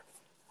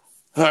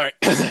All right.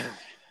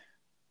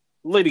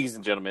 Ladies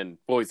and gentlemen,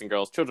 boys and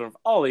girls, children of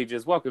all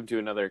ages, welcome to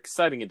another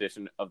exciting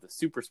edition of the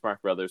Super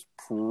Smart Brothers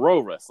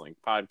Pro Wrestling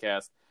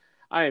Podcast.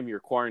 I am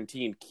your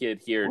quarantine kid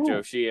here,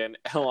 Joe Sheehan,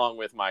 along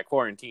with my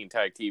quarantine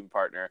tag team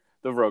partner,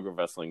 the Rogue of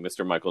Wrestling,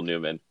 Mr. Michael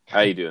Newman.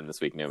 How you doing this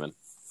week, Newman?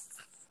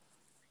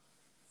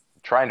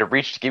 Trying to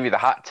reach to give you the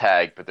hot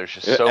tag, but there's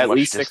just so At much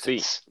least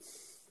distance. 6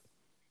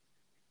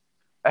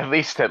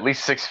 feet. At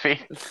least 6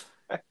 feet.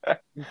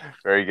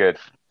 Very good.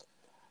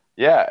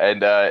 Yeah, and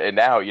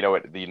now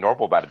what the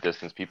normal amount of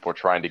distance people are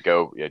trying to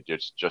go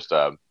just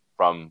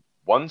from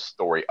one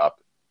story up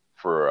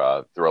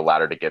for through a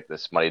ladder to get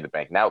this Money in the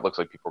Bank. Now it looks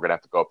like people are gonna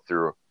have to go up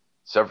through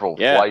several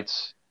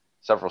flights,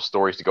 several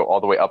stories to go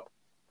all the way up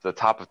to the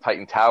top of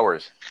Titan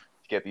Towers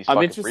to get these.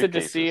 I'm interested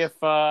to see if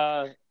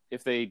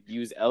they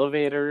use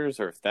elevators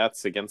or if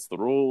that's against the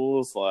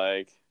rules.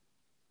 Like,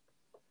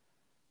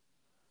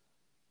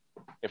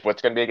 if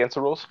what's going to be against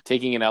the rules?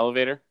 Taking an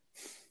elevator.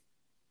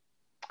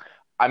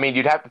 I mean,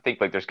 you'd have to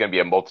think like there's going to be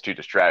a multitude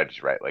of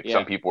strategies, right? Like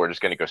some people are just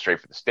going to go straight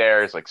for the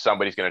stairs. Like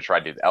somebody's going to try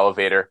to do the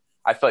elevator.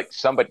 I feel like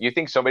you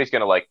think somebody's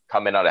going to like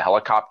come in on a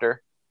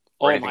helicopter?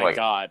 Or anything my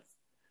God.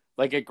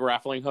 Like a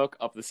grappling hook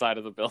up the side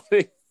of the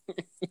building.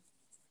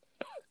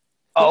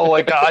 Oh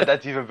my God,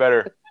 that's even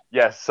better.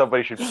 Yes,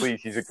 somebody should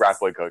please use a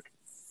grappling hook.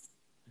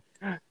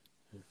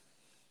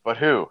 But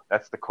who?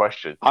 That's the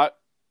question.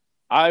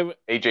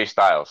 AJ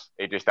Styles.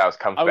 AJ Styles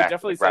comes back. I would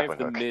definitely say if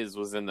The Miz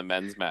was in the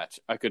men's match,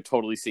 I could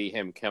totally see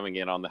him coming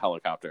in on the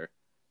helicopter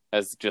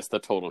as just a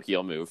total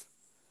heel move.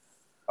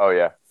 Oh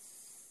yeah.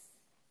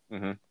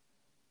 Mm-hmm.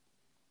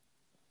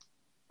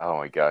 Oh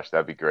my gosh,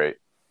 that'd be great.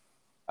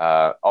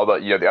 Although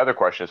the other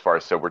question as far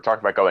as we're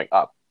talking about going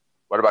up.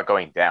 What about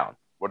going down?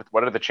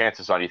 What are the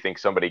chances on you think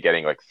somebody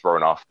getting like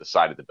thrown off the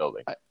side of the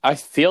building? I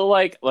feel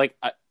like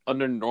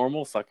under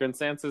normal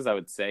circumstances, I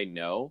would say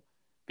no.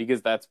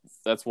 Because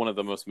that's one of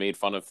the most made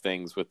fun of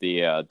things with the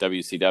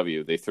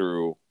WCW. They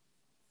threw,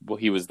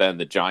 he was then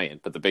the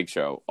Giant, but the Big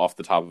Show off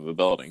the top of a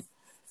building,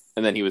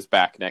 and then he was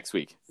back next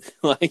week.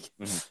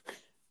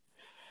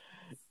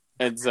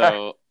 And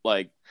so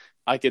I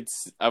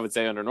would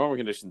say under normal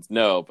conditions,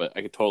 no, but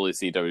I could totally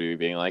see WWE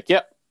being like,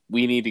 "Yep,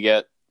 we need to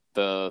get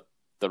the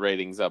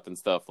ratings up and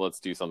stuff. Let's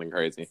do something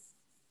crazy."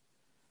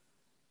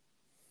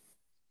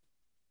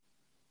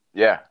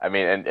 Yeah, I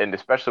mean, and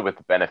especially with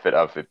the benefit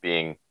of it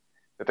being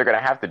that they're going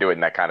to have to do it in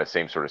that kind of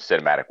same sort of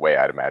cinematic way,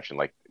 I'd imagine.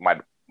 Like, might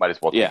as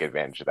well take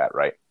advantage of that,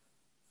 right?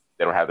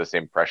 They don't have the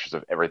same pressures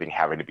of everything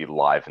having to be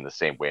live in the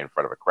same way in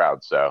front of a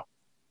crowd. So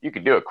you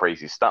could do a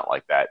crazy stunt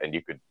like that, and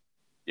you could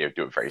do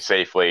it very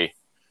safely.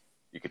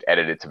 You could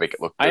edit it to make it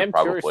look good, I am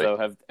probably. curious,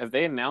 though. Have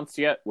they announced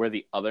yet where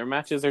the other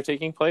matches are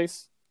taking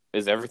place?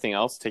 Is everything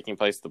else taking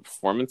place at the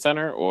Performance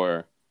Center,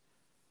 or...?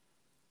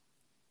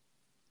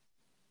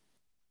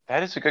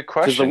 That is a good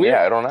question.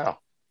 I don't know.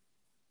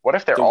 What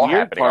if they're all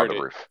happening on the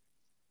roof?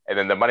 And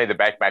then the Money in the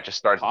Bank match just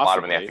starts at the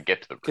bottom and they have to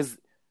get to the roof. Because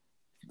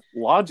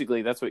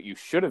logically, that's what you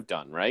should have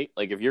done, right?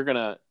 Like, if you're going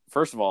to...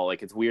 First of all,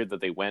 like, it's weird that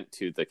they went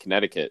to the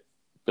Connecticut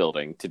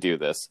building to do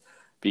this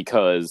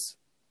because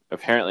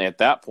apparently at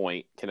that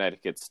point,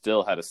 Connecticut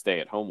still had a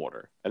stay-at-home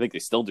order. I think they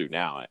still do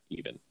now,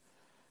 even.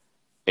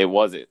 It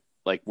wasn't.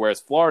 Like,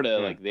 whereas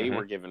Florida, they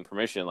were given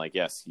permission, like,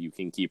 yes, you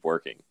can keep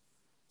working.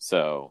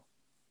 So,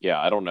 yeah,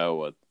 I don't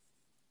know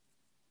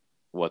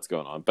what's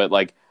going on. But,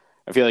 like,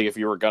 I feel like if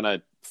you were going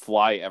to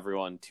fly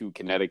everyone to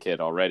Connecticut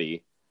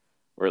already,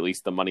 or at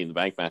least the Money in the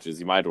Bank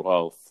matches, you might as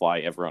well fly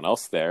everyone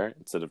else there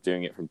instead of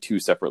doing it from two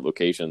separate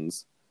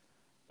locations.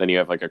 Then you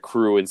have like a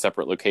crew in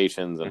separate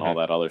locations and all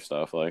that other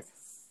stuff. Like,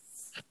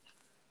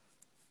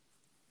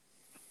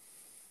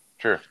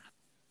 sure.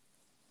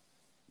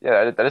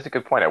 Yeah, that is a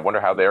good point. I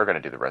wonder how they are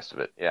going to do the rest of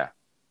it. Yeah.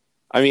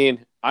 I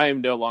mean, I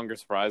am no longer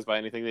surprised by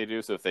anything they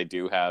do. So if they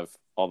do have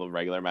all the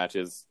regular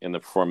matches in the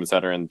Performance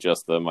Center and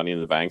just the Money in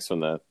the Banks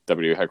from the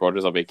WWE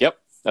headquarters, I'll be like, yep,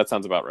 that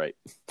sounds about right.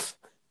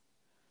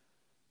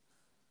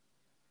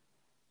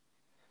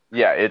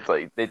 Yeah, it's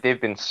like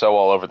they've been so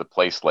all over the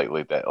place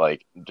lately that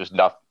like just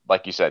not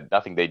like you said,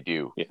 nothing they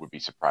do would be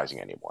surprising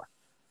anymore.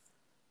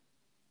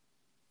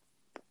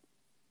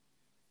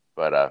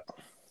 But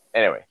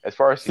anyway, as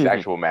far as these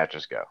actual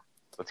matches go,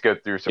 let's go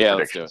through some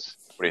predictions.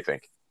 What do you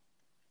think?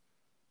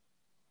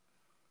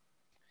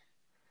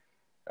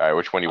 All right,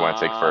 which one do you want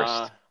to take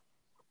first?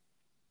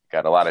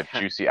 Got a lot of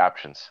juicy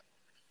options.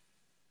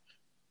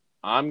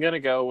 I'm going to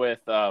go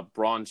with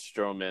Braun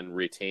Strowman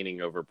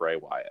retaining over Bray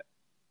Wyatt.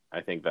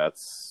 I think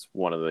that's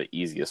one of the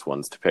easiest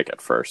ones to pick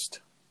at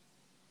first.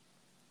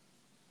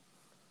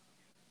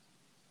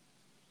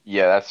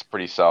 Yeah, that's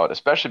pretty solid,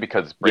 especially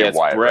because it's Bray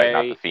Wyatt, right?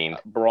 Not the Fiend.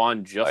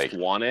 Braun just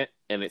won it,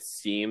 and it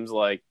seemed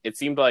like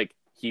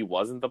he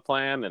wasn't the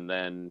plan, and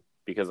then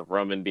because of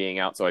Roman being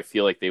out, so I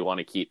feel like they want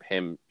to keep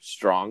him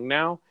strong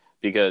now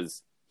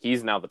because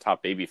he's now the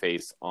top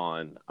babyface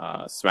on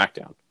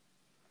SmackDown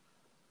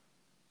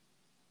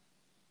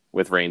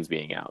with Reigns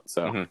being out.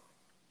 So.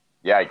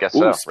 Yeah, I guess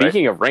so.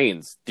 Speaking of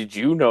Reigns, did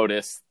you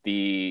notice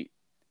the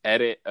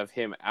edit of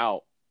him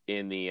out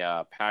in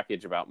the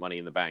package about Money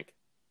in the Bank?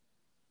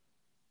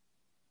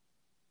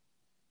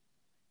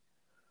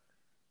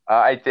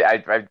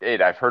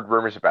 I've heard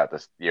rumors about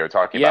this.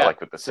 Talking about Yeah.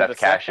 like with the So the Seth Seth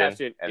cash in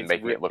cash in, and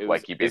making it look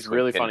like he it's basically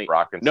really pinned funny.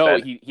 Brock No,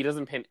 instead. he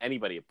doesn't pin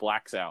anybody. It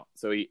blacks out.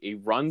 So he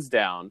runs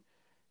down,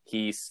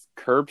 he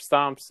curb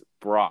stomps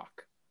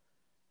Brock,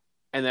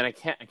 and then I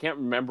can't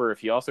remember if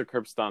he also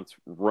curb stomps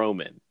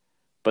Roman.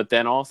 But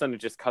then all of a sudden it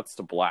just cuts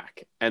to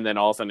black, and then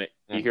all of a sudden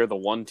you hear the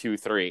 1, 2,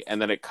 3,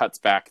 and then it cuts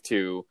back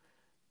to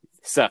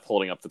Seth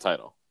holding up the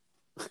title.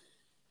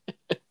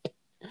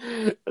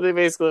 They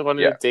basically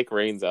wanted to take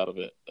Reigns out of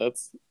it.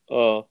 That's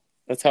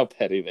how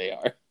petty they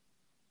are.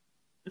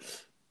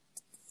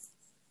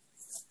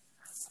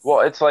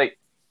 Well, it's like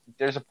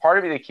there's a part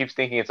of me that keeps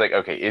thinking it's like,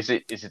 okay, is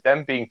it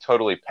them being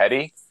totally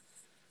petty,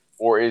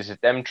 or is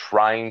it them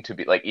trying to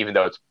be like, even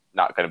though it's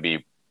not going to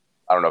be,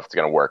 I don't know if it's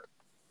going to work,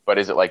 but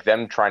is it like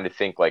them trying to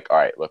think like, all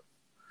right, look,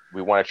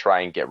 we want to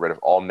try and get rid of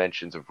all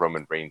mentions of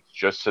Roman Reigns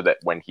just so that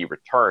when he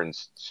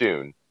returns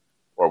soon,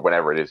 or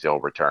whenever it is he'll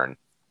return,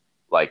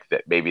 like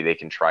that maybe they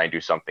can try and do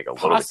something a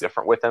little bit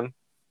different with him,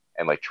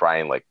 and like try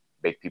and like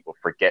make people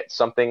forget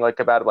something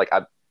like about it. Like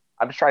I'm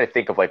just trying to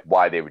think of like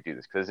why they would do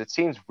this, because it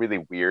seems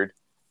really weird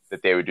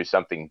that they would do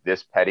something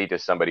this petty to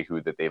somebody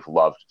that they've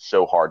loved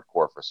so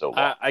hardcore for so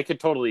long. I could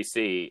totally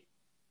see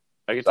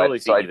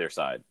either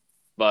side,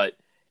 but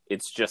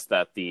it's just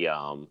that the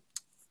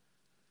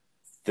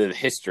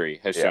history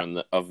has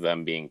shown of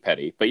them being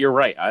petty. But you're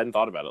right. I hadn't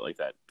thought about it like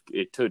that.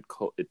 It could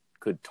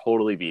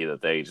totally be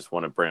that they just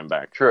want to bring him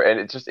back. True, and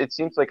it just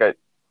seems like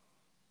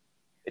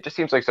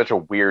such a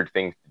weird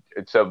thing.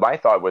 So my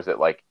thought was that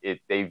like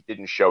they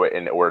didn't show it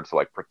in order to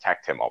like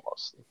protect him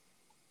almost,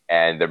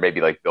 and they're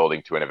maybe like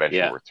building to an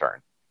eventual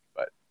return.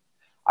 But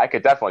I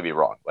could definitely be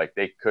wrong. Like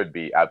they could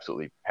be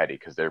absolutely petty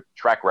because their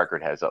track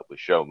record has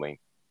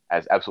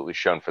absolutely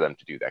shown for them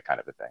to do that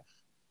kind of a thing.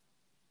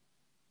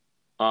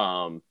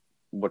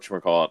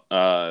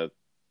 Whatchamacallit?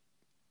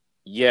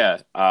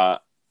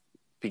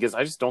 Because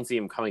I just don't see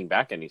him coming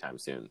back anytime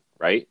soon,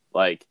 right?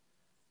 Like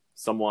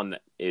someone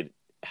it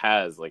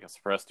has like a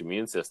suppressed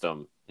immune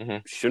system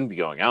shouldn't be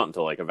going out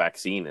until like a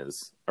vaccine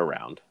is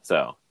around.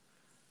 So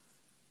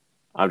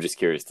I'm just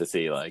curious to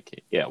see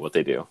like what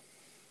they do.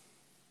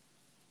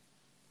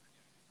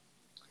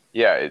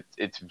 Yeah,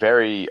 it's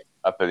very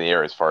up in the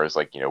air as far as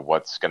like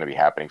what's going to be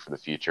happening for the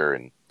future,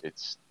 and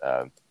it's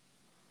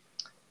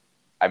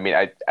I mean,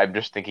 I'm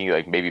just thinking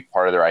like maybe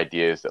part of their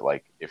idea is that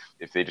like if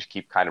they just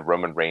keep kind of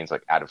Roman Reigns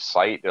like out of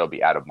sight, it'll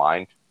be out of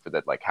mind for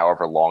that like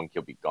however long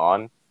he'll be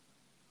gone,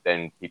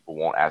 then people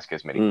won't ask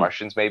as many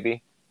questions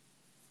maybe.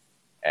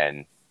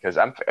 And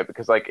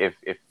because like if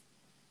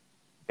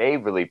they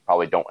really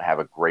probably don't have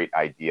a great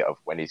idea of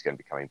when he's going to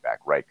be coming back,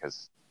 right?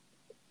 Because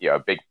a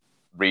big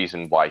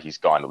reason why he's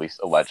gone, at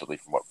least allegedly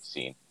from what we've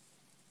seen,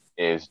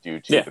 is due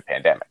to the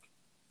pandemic,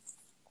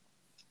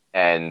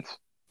 and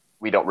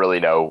we don't really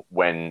know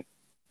when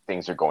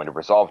things are going to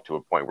resolve to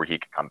a point where he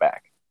could come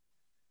back.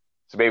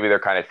 So maybe they're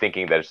kind of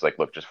thinking that it's like,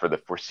 look, just for the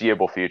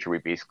foreseeable future, we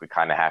basically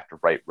kind of have to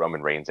write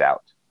Roman Reigns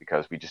out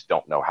because we just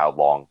don't know how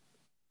long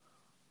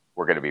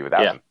we're going to be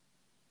without him.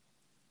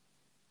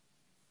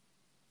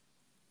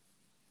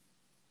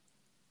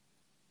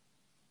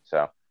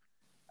 So,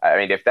 I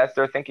mean, if that's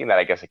their thinking, then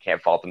I guess I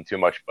can't fault them too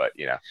much. But,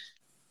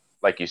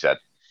 like you said,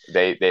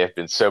 they have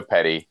been so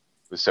petty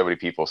with so many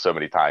people so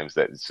many times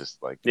that it's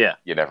just like,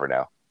 you never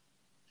know.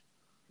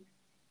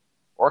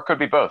 Or it could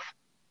be both.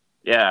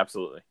 Yeah,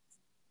 absolutely.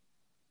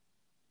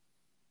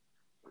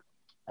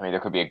 I mean, there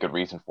could be a good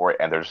reason for it,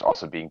 and there's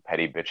also being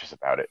petty bitches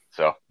about it.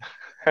 So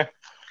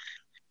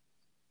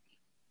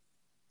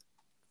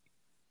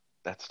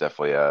that's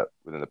definitely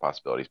within the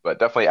possibilities. But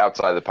definitely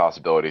outside the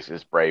possibilities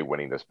is Bray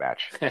winning this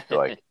match. I feel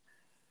like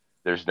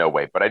there's no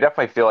way. But I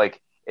definitely feel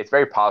like it's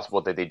very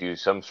possible that they do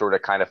some sort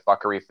of kind of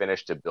fuckery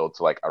finish to build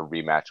to like a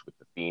rematch with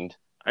The Fiend.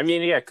 I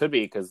mean, yeah, it could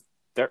be because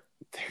they're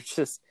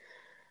just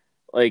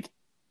like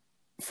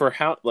for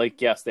how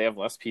like yes, they have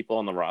less people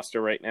on the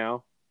roster right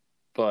now,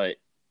 but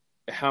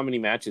how many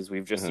matches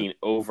we've just seen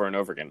over and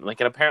over again. Like,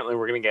 and apparently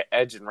we're going to get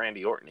Edge and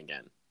Randy Orton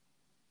again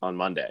on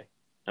Monday.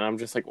 And I'm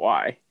just like,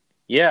 why?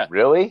 Yeah.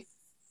 Really?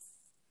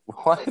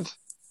 What?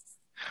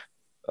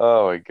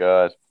 Oh, my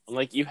God.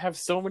 Like, you have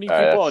so many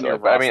people on your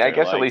roster. I mean, I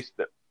guess like, at least,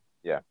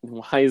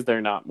 why is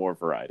there not more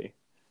variety?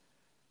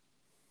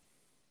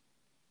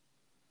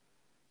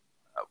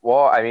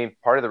 Well, I mean,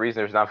 part of the reason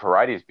there's not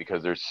variety is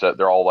because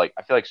they're all like,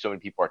 I feel like so many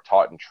people are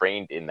taught and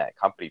trained in that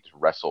company to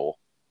wrestle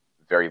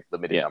a very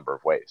limited number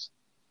of ways.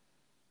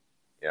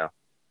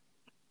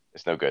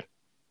 It's no good.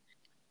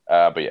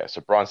 But yeah, so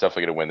Braun's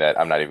definitely going to win that.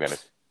 I'm not even going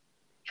to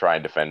try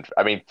and defend.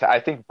 I mean, I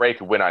think Bray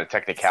could win on a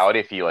technicality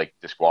if he like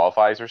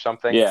disqualifies or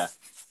something. Yeah.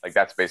 Like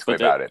that's basically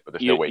about it. But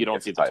there's no way you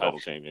don't see the title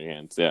changing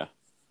hands. Yeah.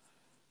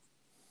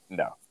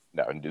 No,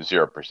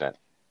 0%.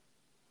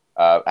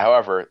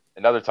 However,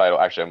 another title,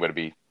 actually, I'm going to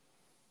be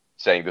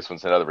saying this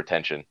one's another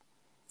retention.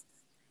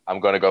 I'm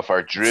going to go for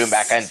Drew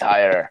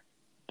McIntyre.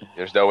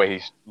 There's no way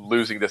he's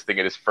losing this thing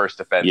in his first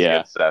defense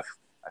against Seth.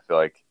 I feel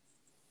like,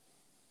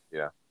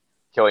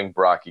 killing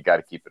Brock, you got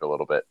to keep it a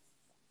little bit.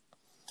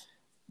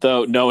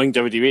 Though, knowing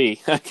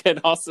WWE, I can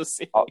also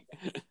see.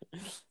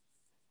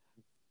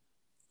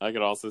 I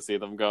could also see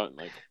them going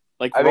like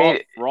I Raw. mean,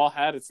 Raw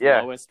had its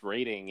yeah. lowest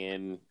rating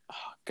in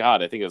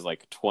God, I think it was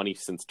like 20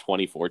 since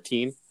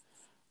 2014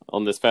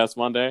 on this past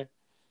Monday.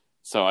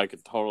 So I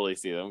could totally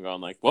see them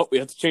going like, "Well, we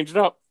have to change it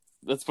up.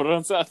 Let's put it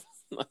on Seth."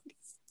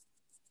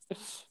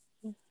 It's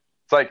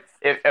like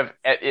if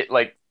it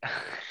like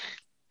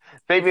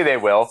maybe they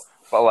will,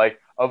 but like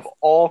of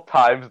all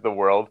times in the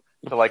world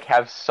to like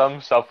have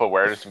some self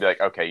awareness and be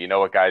like, okay, you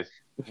know what, guys,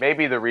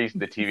 maybe the reason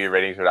the TV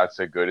ratings are not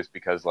so good is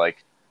because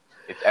like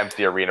it's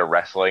empty arena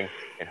wrestling,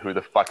 and who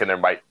the fuck in their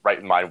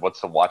right mind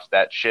wants to watch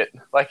that shit?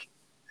 Like,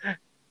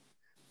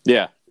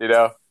 Yeah. you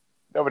know,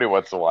 nobody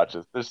wants to watch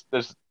this.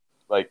 There's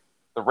like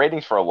the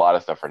ratings for a lot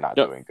of stuff are not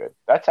doing good.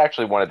 That's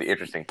actually one of the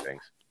interesting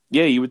things.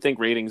 Yeah, you would think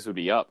ratings would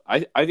be up.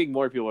 I think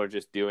more people are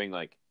just doing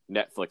like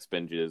Netflix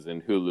binges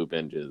and Hulu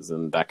binges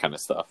and that kind of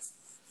stuff.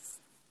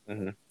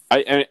 Mm-hmm.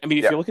 I mean,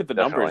 if Yeah, you look at the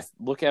definitely. numbers,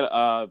 look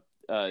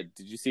at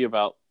did you see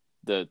about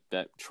that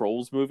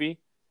Trolls movie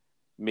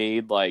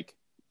made like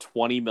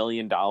 $20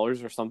 million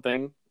or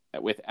something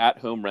with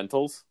at-home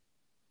rentals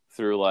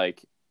through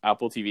like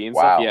Apple TV and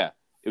stuff? Wow. Yeah,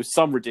 it was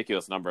some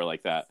ridiculous number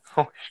like that.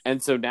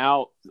 And so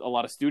now a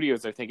lot of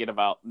studios are thinking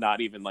about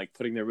not even like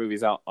putting their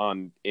movies out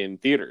in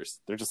theaters.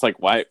 They're just like,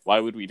 why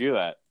would we do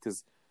that?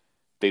 Because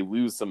they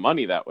lose some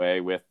money that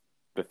way with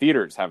the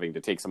theaters having to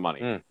take some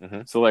money.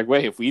 Mm-hmm. So like,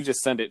 wait, if we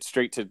just send it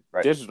straight to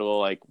digital,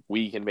 like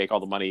we can make all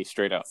the money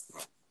straight up.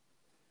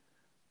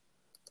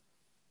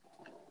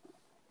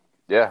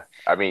 Yeah,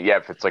 I mean, yeah,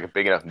 if it's like a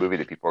big enough movie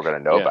that people are going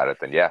to know about it,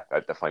 then yeah,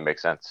 that definitely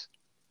makes sense.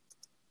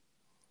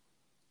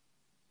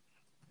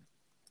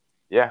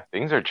 Yeah,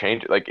 things are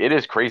changing. Like, it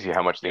is crazy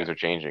how much things are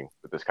changing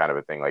with this kind of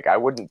a thing. Like, I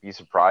wouldn't be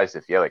surprised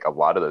if, like a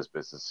lot of those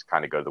businesses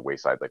kind of go to the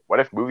wayside. Like, what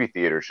if movie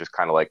theaters just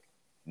kind of like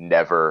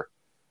never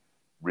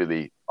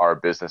really are a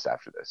business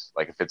after this?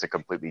 Like, if it's a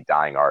completely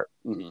dying art,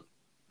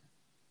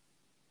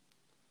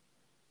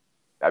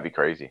 that'd be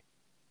crazy.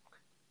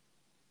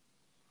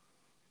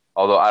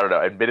 Although I don't know,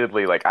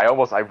 admittedly, like I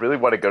really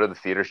want to go to the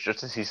theaters just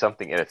to see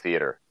something in a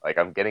theater. Like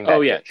I'm getting that.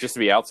 Oh yeah, just to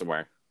be out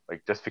somewhere.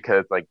 Like just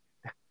because, like,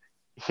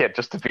 yeah,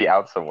 just to be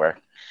out somewhere.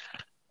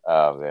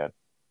 Oh man,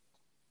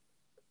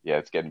 yeah,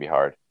 it's getting me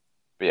hard.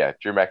 But yeah,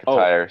 Drew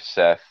McIntyre,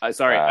 Seth.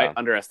 Sorry, I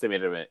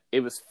underestimated it.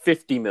 It was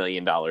 $50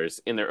 million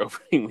in their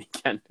opening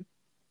weekend.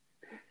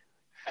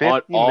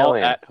 All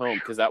at home,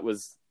 because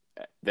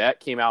that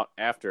came out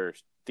after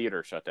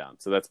theater shutdown,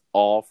 so that's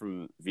all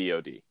from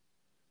VOD.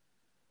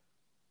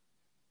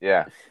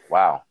 Yeah.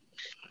 Wow.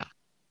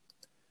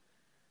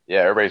 Yeah,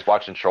 everybody's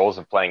watching Trolls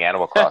and playing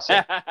Animal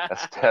Crossing.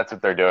 That's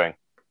what they're doing.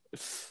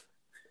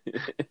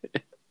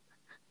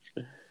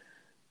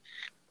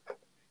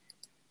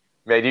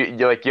 Man,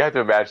 you have to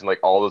imagine like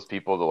all those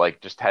people that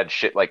like just had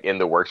shit like in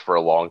the works for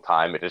a long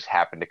time. It just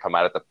happened to come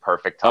out at the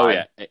perfect time. Oh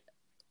yeah.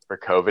 For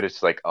COVID,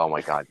 it's like, oh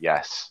my god,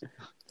 yes.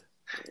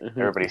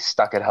 Everybody's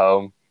stuck at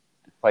home,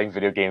 playing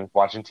video games,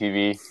 watching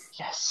TV.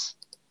 Yes.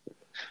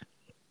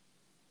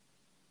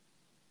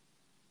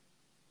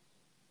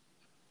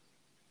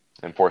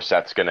 And poor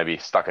Seth's going to be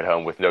stuck at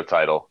home with no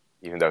title,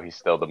 even though he's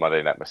still the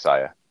Monday Night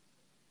Messiah.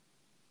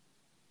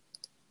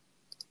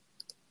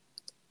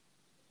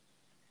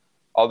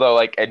 Although,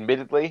 like,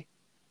 admittedly,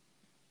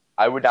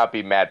 I would not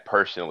be mad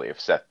personally if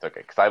Seth took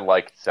it, because I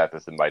like Seth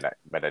as the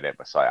Monday Night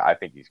Messiah. I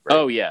think he's great.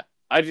 Oh, yeah.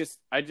 I just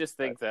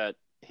think that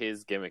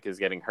his gimmick is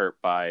getting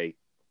hurt by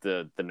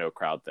the no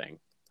crowd thing.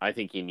 I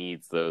think he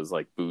needs those,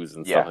 like, boos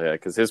and stuff like that,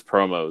 because his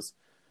promos,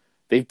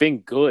 they've been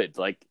good.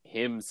 Like,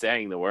 him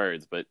saying the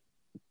words, but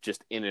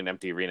just in an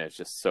empty arena is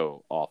just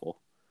so awful.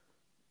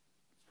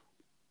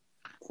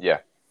 Yeah.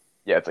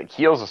 Yeah, it's like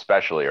heels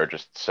especially are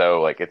just so,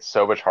 like, it's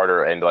so much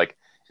harder, and, like,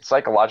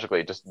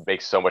 psychologically it just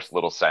makes so much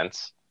little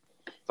sense.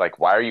 It's like,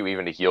 why are you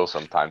even a heel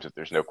sometimes if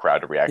there's no crowd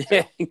to react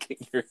to?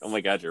 Oh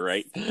my god, you're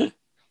right.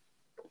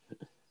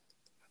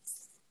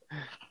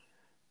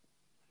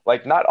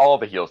 Like, not all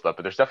the heel stuff,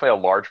 but there's definitely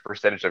a large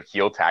percentage of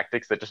heel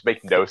tactics that just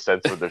make no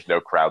sense when there's no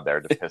crowd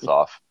there to piss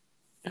off.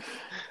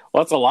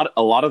 Well, that's a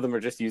lot of them are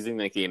just using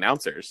like the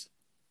announcers.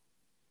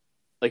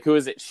 Like, who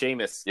is it?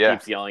 Sheamus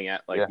keeps yelling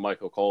at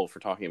Michael Cole for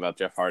talking about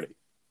Jeff Hardy.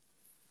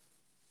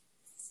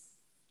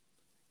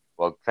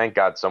 Well, thank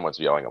God someone's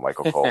yelling at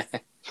Michael Cole.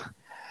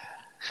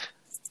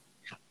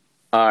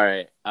 All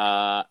right.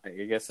 I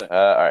guess. All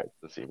right.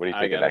 Let's see. What do you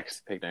think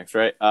next? Pick next,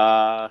 right?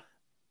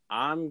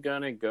 I'm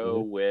gonna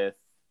go with.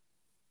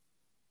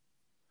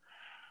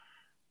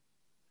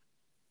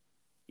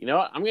 You know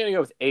what? I'm gonna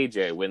go with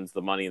AJ wins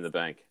the Money in the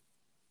Bank.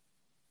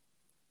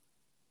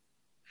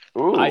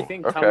 Ooh, I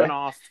think coming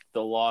off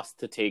the loss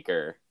to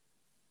Taker,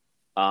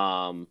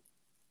 I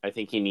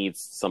think he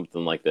needs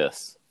something like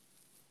this.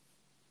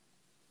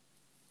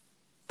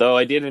 Though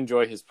I did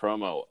enjoy his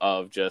promo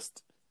of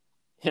just,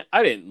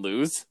 I didn't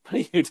lose.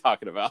 What are you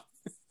talking about?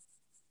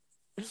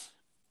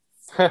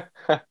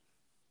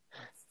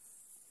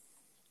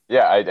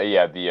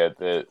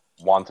 The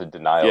wanted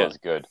denial is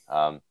good.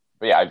 But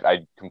yeah,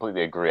 I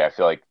completely agree. I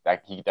feel like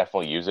that he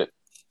definitely use it.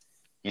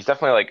 He's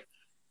definitely like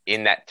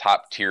in that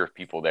top tier of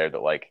people there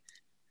that like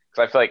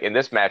Because I feel like in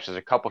this match, there's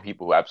a couple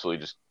people who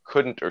absolutely just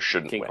couldn't or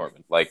shouldn't King win.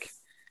 Corbin. Like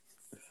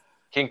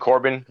King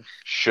Corbin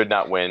should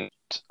not win.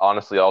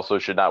 Honestly, also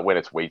should not win.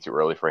 It's way too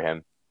early for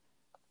him.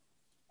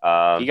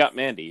 He got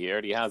Mandy. He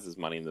already has his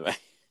money in the bank.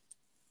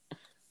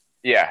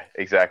 Yeah,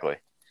 exactly.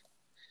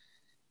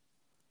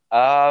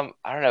 I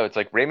don't know. It's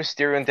like Rey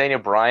Mysterio and Daniel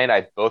Bryan.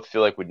 I both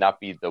feel like would not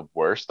be the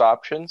worst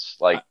options.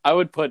 Like I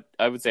would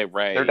say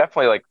Ray. they're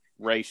definitely like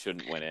Ray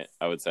shouldn't win it.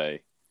 I would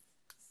say.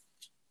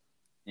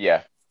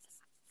 Yeah,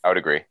 I would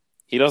agree.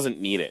 He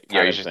doesn't need it.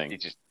 Yeah, He's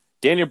just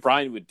Daniel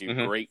Bryan would do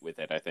great with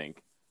it, I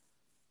think.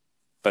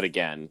 But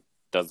again,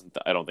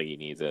 I don't think he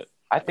needs it.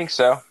 I think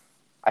so.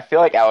 I feel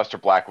like Aleister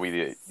Black would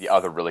be the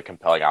other really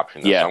compelling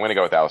option. Yeah, so I'm going to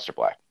go with Aleister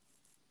Black.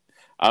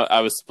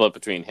 I was split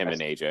between him and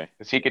AJ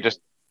because he could just.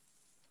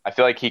 I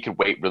feel like he could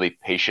wait really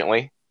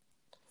patiently,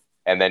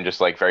 and then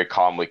just like very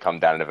calmly come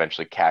down and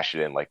eventually cash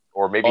it in. Like,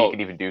 or maybe he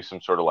could even do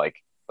some sort of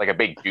like a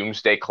big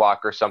doomsday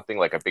clock or something,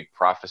 like a big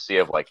prophecy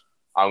of like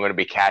I'm going to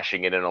be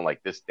cashing it in on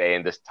like this day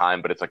and this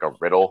time, but it's like a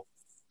riddle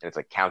and it's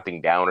like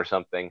counting down or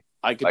something.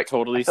 I could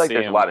totally I feel like see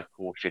there's him, a lot of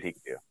cool shit he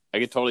could do. I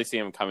could totally see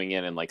him coming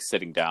in and like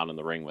sitting down in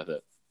the ring with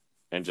it,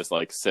 and just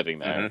like sitting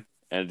there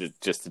and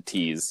just to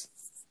tease.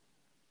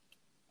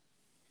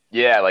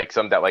 Yeah, like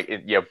some that like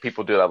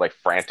people do that like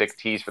frantic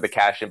tease for the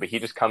cash in, but he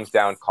just comes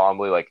down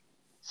calmly, like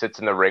sits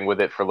in the ring with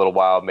it for a little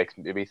while,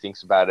 maybe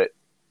thinks about it,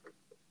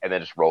 and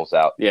then just rolls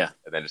out. Yeah,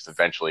 and then just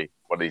eventually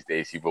one of these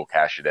days he will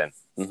cash it in.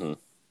 Mm-hmm.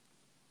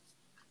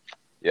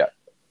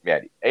 Yeah,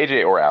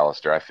 AJ or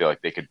Aleister, I feel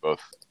like they could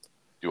both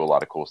do a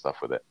lot of cool stuff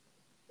with it.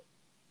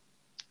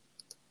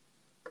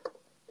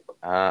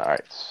 All right,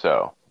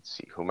 so let's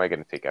see, who am I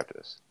going to take after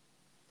this?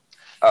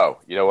 Oh,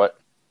 you know what?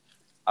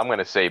 I'm going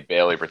to say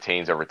Bayley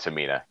retains over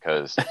Tamina,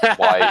 because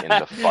why in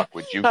the fuck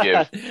would you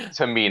give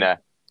Tamina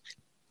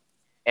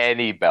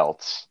any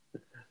belts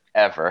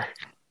ever?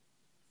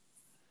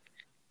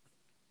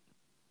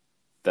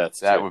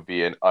 That would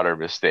be an utter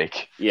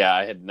mistake. Yeah,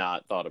 I had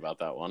not thought about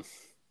that one.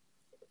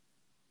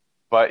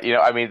 But,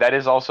 I mean, that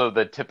is also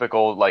the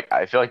typical, like,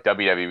 I feel like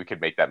WWE could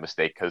make that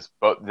mistake, because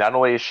not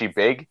only is she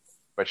big,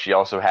 but she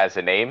also has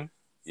a name.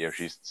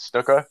 She's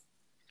Snuka.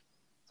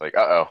 It's like,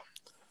 uh-oh.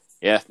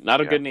 Yeah, not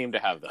a good name to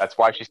have, though. That's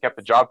why she's kept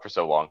the job for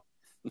so long.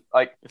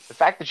 Like, the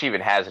fact that she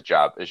even has a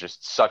job is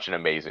just such an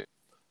amazing.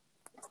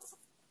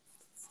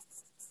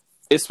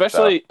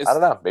 Especially, I don't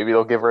know. Maybe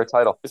they'll give her a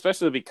title.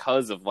 Especially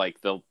because of like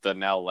the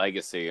now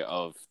legacy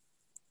of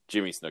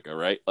Jimmy Snuka,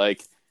 right?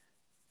 Like,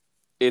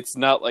 it's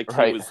not like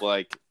he was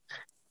like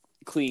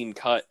clean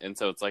cut, and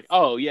so it's like,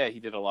 oh yeah, he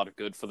did a lot of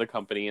good for the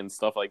company and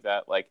stuff like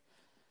that. Like,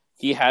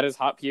 he had his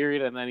hot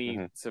period, and then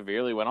he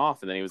severely went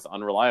off, and then he was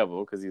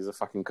unreliable because he's a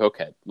fucking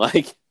cokehead.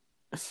 Like,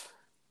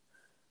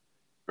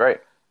 right.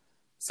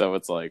 So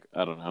it's like,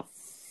 I don't know.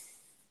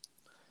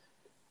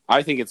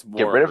 I think it's more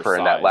get rid of her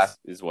in that last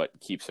is what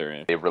keeps her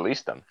in. They've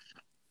released them,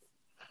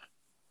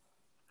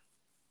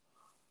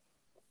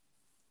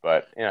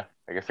 but yeah,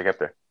 I guess they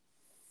kept her.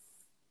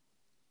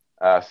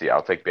 So yeah,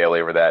 I'll take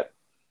Bayley over that.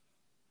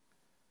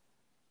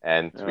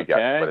 And we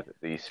got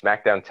the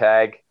SmackDown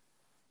Tag,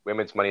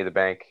 Women's Money in the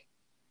Bank,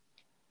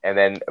 and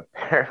then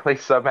apparently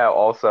somehow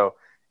also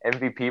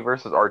MVP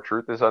versus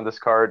R-Truth is on this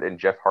card, and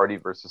Jeff Hardy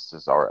versus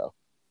Cesaro.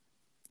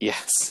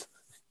 Yes.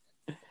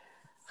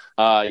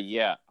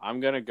 Yeah, I'm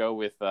going to go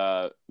with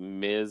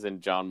Miz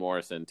and John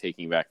Morrison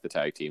taking back the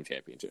Tag Team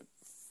Championship.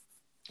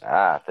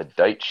 The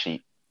date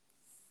sheet.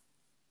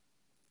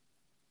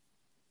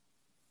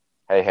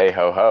 Hey, hey,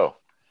 ho, ho.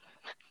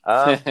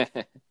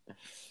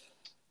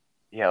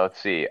 Yeah,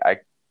 let's see.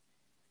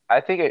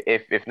 I think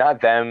if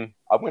not them,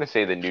 I'm going to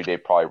say the New Day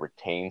probably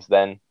retains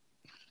then,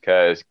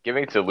 because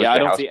giving it to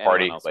Lucha House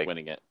Party, like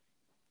winning it.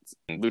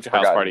 Lucha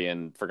House Party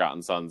and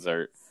Forgotten Sons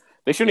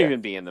they shouldn't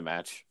even be in the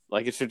match.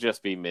 Like, it should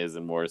just be Miz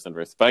and Morrison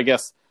versus. But I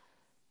guess,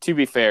 to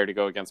be fair, to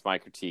go against my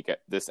critique,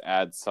 this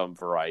adds some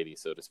variety,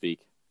 so to speak.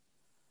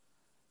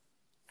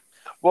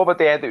 Well, but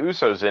they had the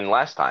Usos in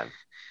last time.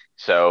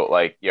 So,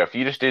 like, if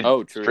you just did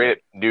straight up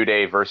New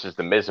Day versus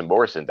the Miz and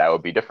Morrison, that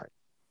would be different.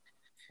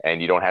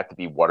 And you don't have to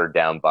be watered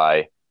down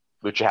by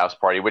Lucha House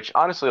Party, which,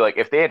 honestly, like,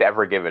 if they had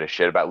ever given a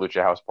shit about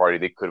Lucha House Party,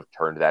 they could have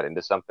turned that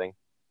into something.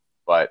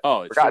 But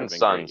Forgotten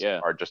Sons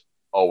are just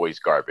always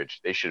garbage.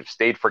 They should have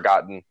stayed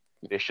forgotten.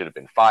 They should have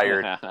been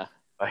fired.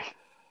 Like,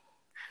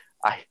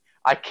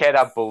 I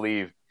cannot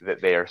believe that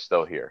they are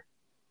still here.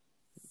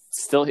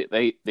 Still,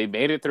 they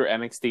made it through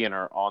NXT and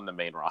are on the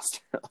main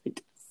roster.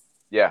 Like,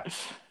 yeah.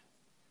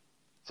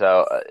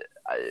 So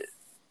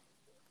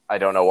I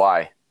don't know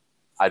why.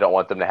 I don't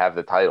want them to have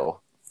the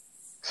title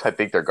because I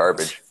think they're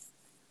garbage.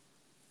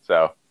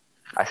 So,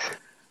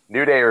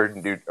 New Day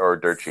or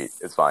Dirt Sheet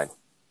is fine.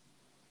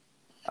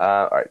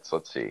 All right, so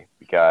let's see.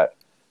 We got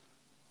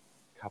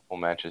a couple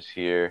matches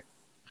here.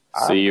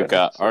 So you've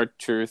got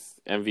R-Truth,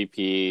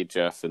 MVP,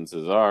 Jeff, and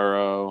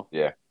Cesaro.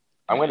 Yeah,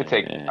 I'm going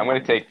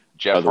to take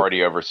Jeff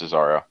Hardy over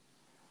Cesaro.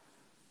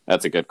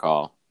 That's a good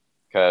call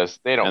because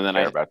they don't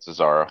care about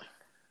Cesaro.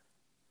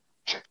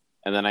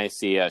 And then I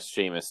see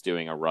Sheamus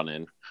doing a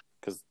run-in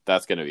because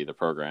that's going to be the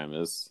program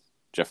is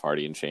Jeff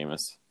Hardy and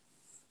Sheamus.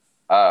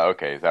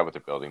 Okay. Is that what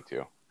they're building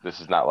to?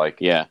 This is not like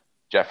Yeah.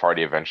 Jeff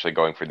Hardy eventually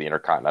going for the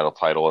Intercontinental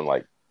title and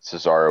like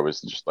Cesaro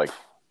was just like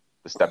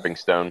the stepping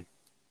stone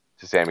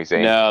to Sami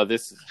Zayn. No,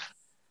 this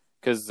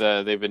because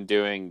they've been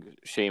doing.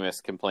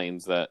 Sheamus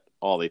complains that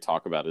all they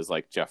talk about is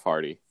like Jeff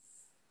Hardy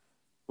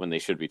when they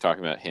should be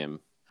talking about him.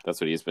 That's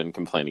what he's been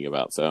complaining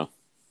about. So,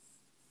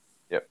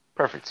 Yep.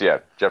 Perfect. So, yeah.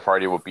 Jeff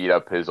Hardy will beat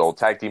up his old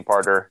tag team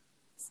partner,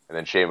 and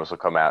then Sheamus will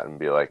come out and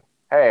be like,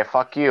 "Hey,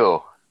 fuck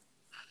you,"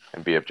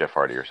 and beat up Jeff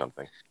Hardy or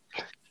something.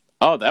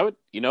 oh, that would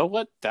you know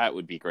what that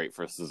would be great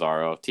for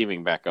Cesaro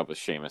teaming back up with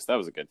Sheamus. That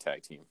was a good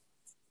tag team.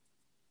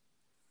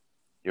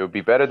 It would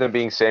be better than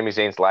being Sami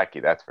Zayn's lackey,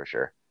 that's for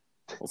sure.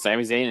 Well,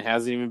 Sami Zayn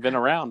hasn't even been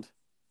around.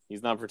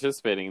 He's not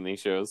participating in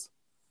these shows.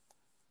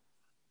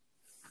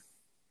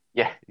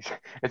 Yeah,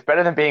 it's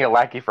better than being a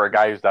lackey for a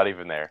guy who's not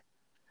even there.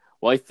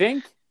 Well, I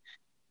think.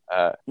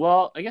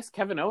 Well, I guess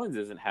Kevin Owens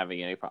isn't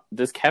having any problem.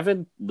 Does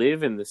Kevin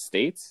live in the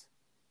States?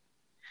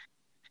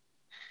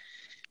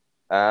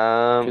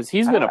 Because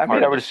he's been a part of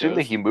the I would assume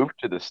that shows. he moved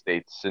to the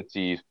States since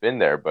he's been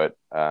there, but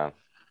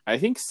I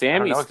think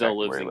Sammy know still exactly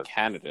lives where he in lives.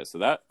 Canada, so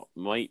that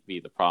might be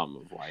the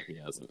problem of why he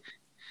hasn't.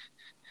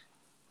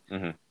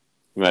 Mhm.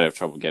 He might have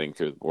trouble getting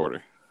through the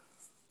border.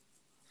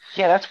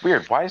 yeah, that's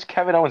weird. Why is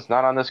Kevin Owens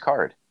not on this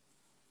card?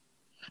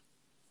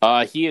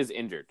 He is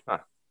injured.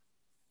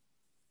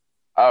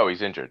 Oh,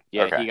 he's injured.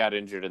 Yeah, Okay. he got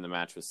injured in the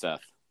match with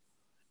Seth.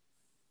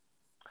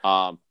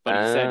 But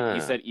he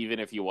said even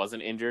if he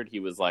wasn't injured, he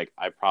was like,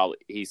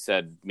 he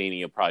said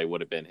Mania probably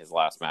would have been his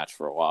last match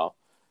for a while.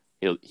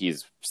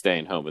 He's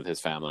staying home with his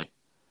family.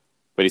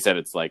 But he said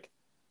it's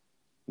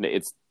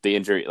the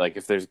injury, like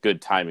if there's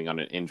good timing on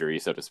an injury,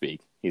 so to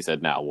speak, he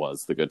said now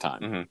was the good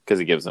time because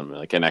it gives him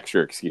like an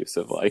extra excuse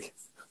of like.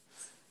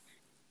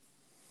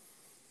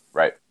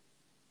 Right.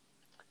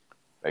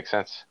 Makes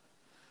sense.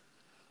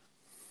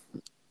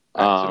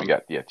 All right, so we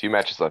got 2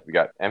 matches left. We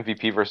got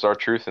MVP versus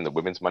R-Truth and the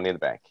women's Money in the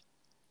Bank.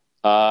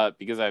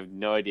 Because I have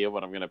no idea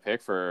what I'm gonna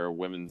pick for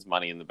women's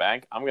Money in the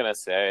Bank, I'm gonna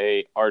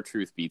say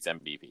R-Truth beats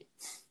MVP.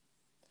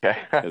 Okay.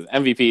 Because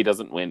MVP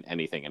doesn't win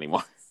anything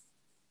anymore.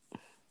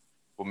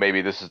 Well,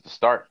 maybe this is the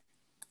start.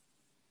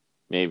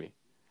 Maybe.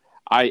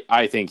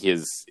 I think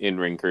his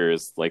in-ring career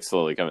is like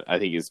slowly coming. I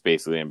think he's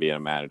basically gonna be a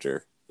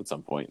manager at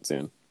some point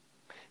soon.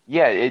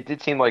 Yeah, it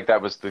did seem like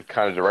that was the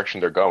kind of direction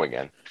they're going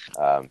in.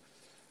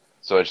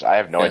 So I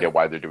have no idea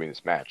why they're doing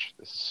this match.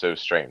 This is so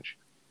strange.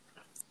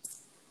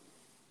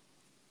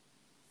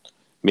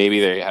 Maybe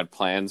they had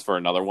plans for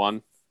another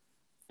one,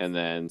 and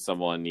then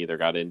someone either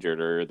got injured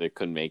or they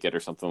couldn't make it or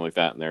something like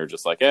that, and they were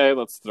just like, hey,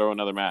 let's throw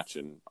another match,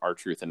 and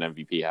R-Truth and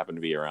MVP happen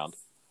to be around.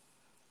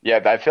 Yeah,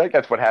 I feel like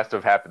that's what has to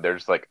have happened. They're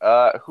just like,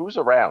 who's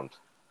around?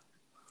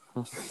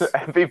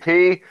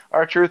 MVP,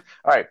 R-Truth?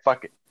 All right,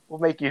 fuck it. We'll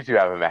make you 2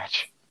 have a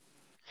match.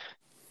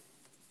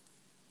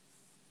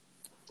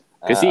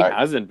 Because he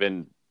hasn't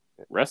been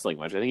wrestling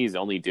much. I think he's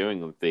only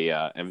doing the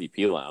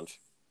MVP lounge.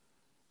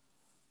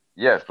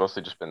 Yeah, it's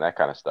mostly just been that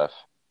kind of stuff,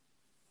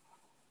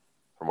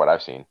 from what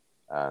I've seen.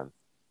 All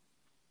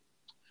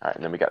right,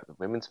 and then we got the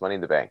women's Money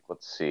in the Bank.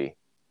 Let's see.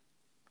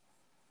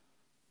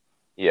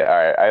 Yeah, all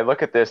right. I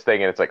look at this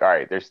thing and it's like, all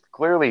right, there's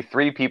clearly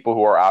 3 people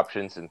who are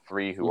options and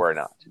 3 who are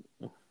not.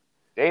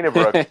 Dana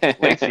Brooke,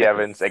 Lacey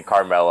Evans, and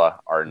Carmella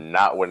are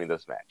not winning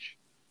this match.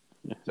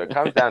 So it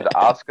comes down to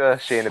Asuka,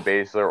 Shayna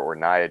Baszler, or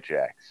Nia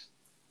Jax.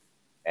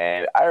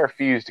 And I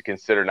refuse to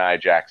consider Nia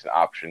Jax an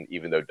option,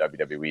 even though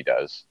WWE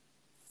does,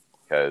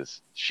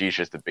 because she's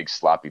just a big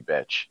sloppy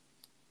bitch.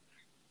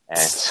 And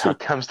so it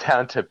comes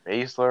down to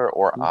Baszler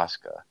or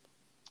Asuka.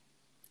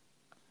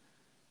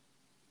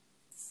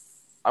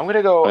 I'm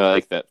gonna go. I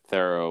like that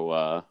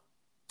thorough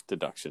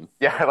deduction.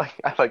 Yeah,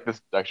 I like this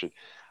deduction.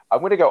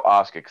 I'm gonna go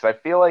Asuka because I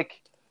feel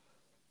like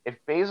if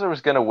Baszler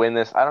was gonna win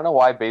this, I don't know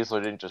why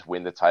Baszler didn't just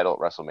win the title at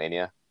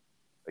WrestleMania.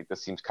 Like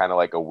this seems kind of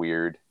like a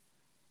weird.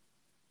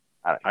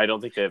 I don't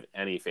think they have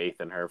any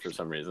faith in her for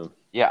some reason.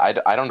 Yeah,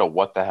 I don't know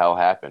what the hell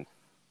happened.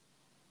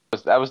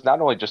 That was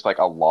not only just like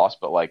a loss,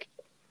 but like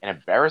an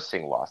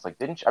embarrassing loss. Like,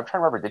 I'm trying to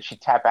remember, did she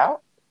tap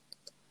out?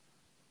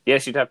 Yeah,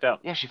 she tapped out.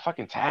 Yeah, she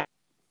fucking tapped.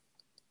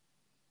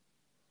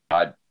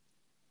 God.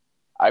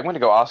 I'm going to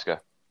go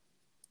Asuka.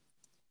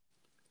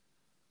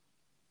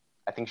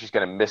 I think she's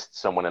going to miss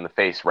someone in the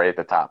face right at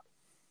the top.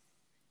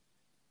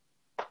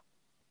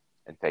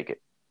 And take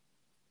it.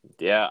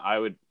 Yeah, I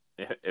would.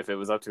 If it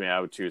was up to me, I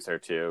would choose her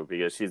too,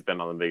 because she's been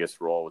on the biggest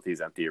role with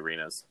these empty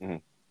arenas. Mm-hmm.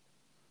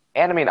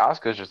 And I mean,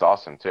 Asuka's just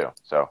awesome too.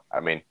 So,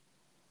 I mean,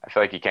 I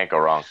feel like you can't go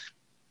wrong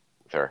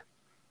with her.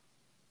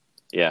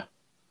 Yeah.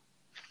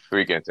 Who are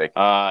you going to take?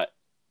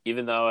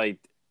 Even though I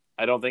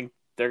don't think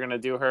they're going to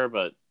do her,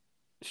 but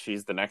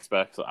she's the next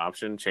best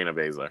option, Shayna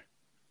Baszler.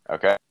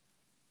 Okay.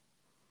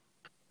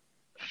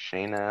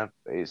 Shayna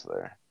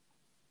Baszler.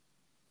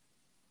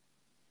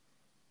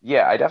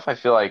 Yeah, I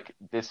definitely feel like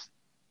this,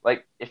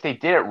 like, if they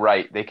did it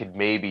right, they could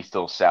maybe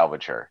still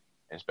salvage her,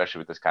 especially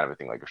with this kind of a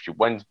thing. Like, if she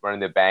wins Money in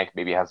the Bank,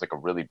 maybe has, like, a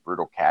really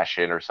brutal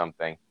cash-in or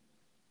something.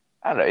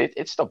 I don't know.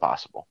 It's still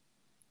possible.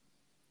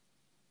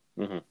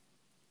 Mm-hmm.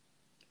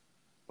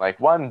 Like,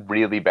 one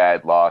really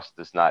bad loss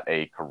is not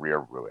a career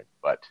ruin,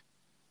 but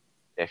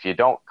if you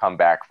don't come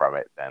back from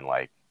it, then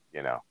like,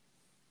 you know,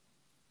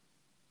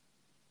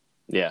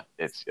 Yeah.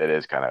 it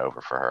is kind of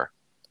over for her.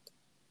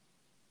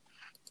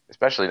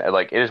 Especially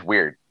like it is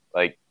weird.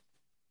 Like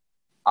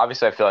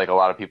obviously I feel like a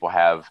lot of people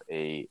have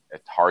a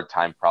hard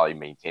time probably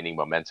maintaining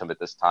momentum at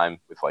this time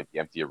with like the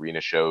empty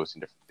arena shows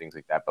and different things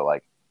like that. But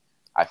like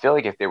I feel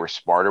like if they were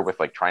smarter with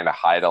like trying to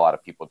hide a lot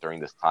of people during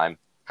this time,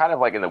 kind of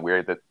like in the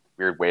weird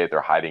way that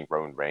they're hiding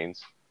Roman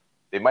Reigns,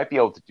 they might be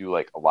able to do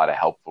like a lot of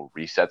helpful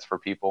resets for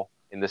people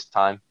in this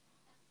time.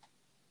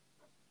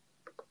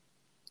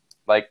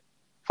 Like,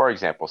 for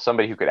example,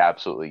 somebody who could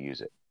absolutely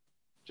use it.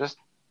 Just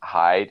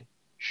hide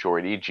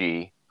Shorty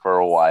G for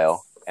a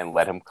while and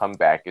let him come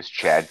back as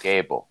Chad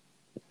Gable.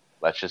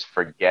 Let's just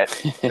forget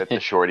that the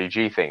Shorty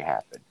G thing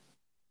happened.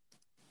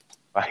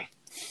 Like,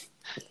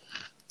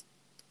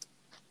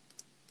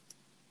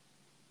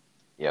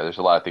 yeah, there's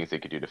a lot of things they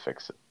could do to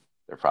fix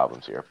their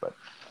problems here, but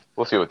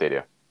we'll see what they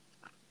do.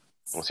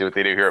 We'll see what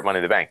they do here at Money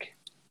in the Bank.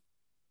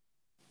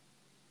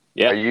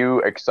 Yeah. Are you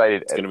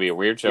excited? It's going to be a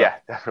weird show. Yeah,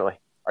 definitely.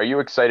 Are you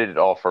excited at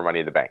all for Money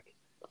in the Bank?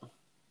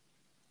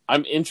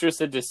 I'm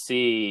interested to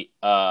see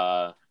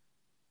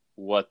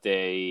what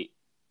they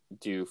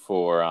do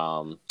for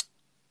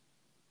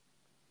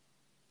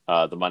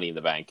the Money in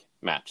the Bank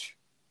match.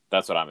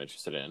 That's what I'm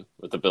interested in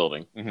with the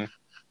building. Mm-hmm.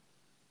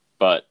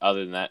 But other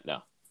than that,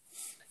 no.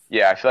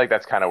 Yeah, I feel like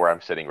that's kind of where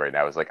I'm sitting right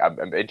now. Is like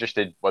I'm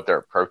interested what their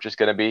approach is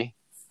going to be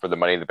for the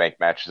Money in the Bank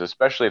matches,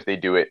 especially if they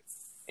do it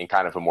in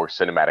kind of a more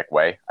cinematic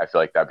way. I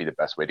feel like that'd be the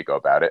best way to go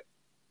about it.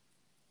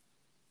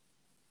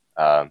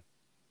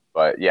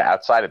 But yeah,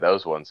 outside of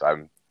those ones,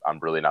 I'm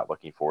really not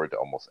looking forward to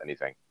almost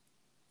anything.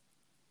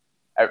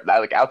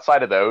 Like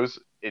outside of those,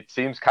 it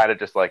seems kind of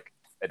just like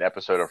an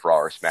episode of Raw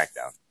or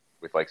SmackDown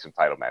with like some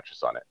title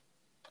matches on it.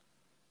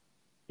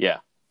 Yeah.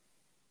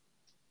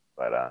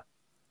 But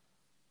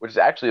which is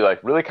actually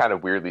like really kind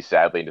of weirdly,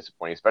 sadly, and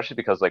disappointing, especially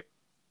because like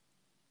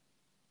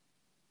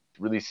it's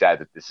really sad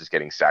that this is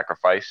getting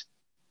sacrificed.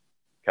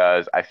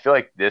 Because I feel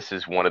like this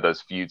is one of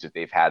those feuds that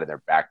they've had in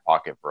their back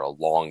pocket for a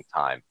long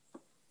time,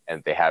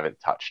 and they haven't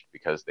touched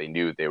because they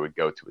knew they would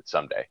go to it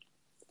someday.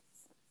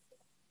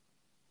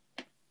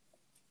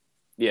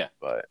 Yeah.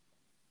 But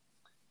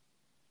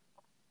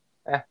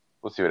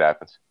we'll see what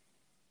happens.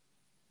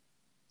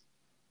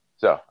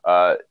 So,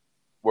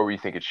 what were you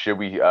thinking? Should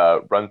we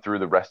run through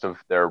the rest of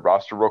their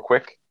roster real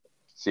quick?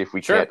 See if we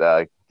can't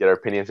get our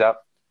opinions out?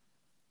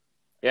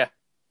 Yeah.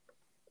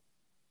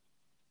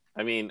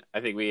 I mean,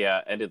 I think we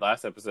ended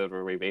last episode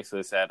where we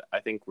basically said,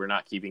 I think we're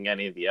not keeping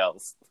any of the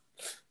L's.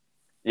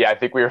 Yeah, I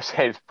think we were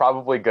saying it's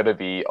probably going to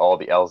be all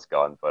the L's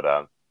gone, but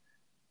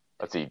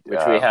let's see. Which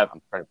we have.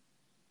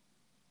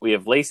 We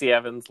have Lacey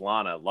Evans,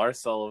 Lana, Lars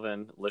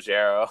Sullivan,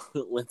 Ligero,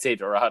 Lince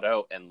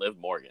Dorado, and Liv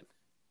Morgan.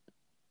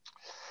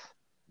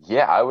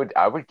 Yeah,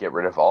 I would get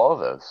rid of all of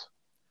those.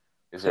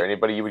 Is there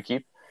anybody you would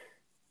keep?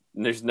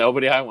 There's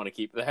nobody I want to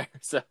keep there.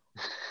 So,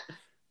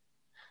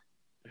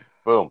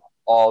 boom,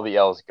 all the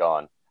L's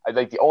gone. I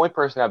think the only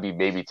person I'd be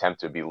maybe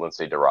tempted would be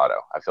Lince Dorado.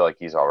 I feel like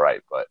he's all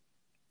right, but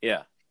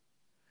yeah,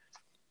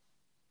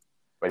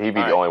 but he'd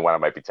be the only one I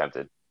might be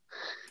tempted.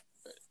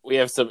 We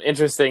have some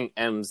interesting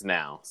M's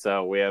now.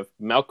 So we have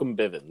Malcolm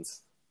Bivens.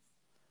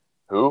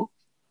 Who?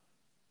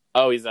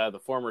 Oh, he's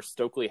the former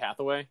Stokely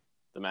Hathaway,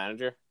 the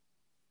manager.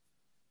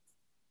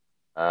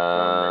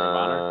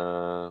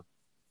 Oh,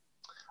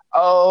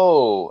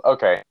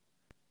 okay.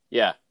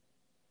 Yeah.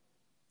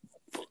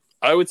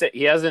 I would say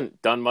he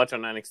hasn't done much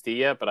on NXT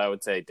yet, but I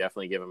would say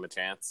definitely give him a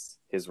chance.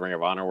 His Ring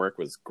of Honor work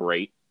was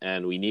great,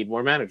 and we need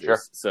more managers.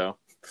 Sure. So, all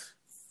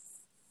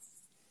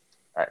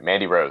right,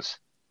 Mandy Rose.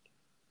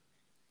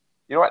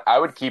 You know what? I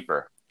would keep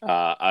her.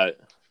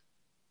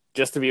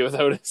 Just to be with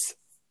Otis.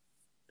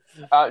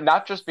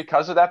 Not just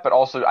because of that, but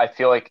also I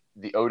feel like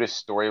the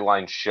Otis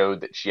storyline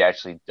showed that she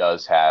actually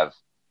does have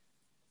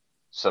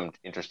some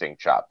interesting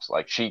chops.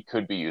 Like she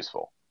could be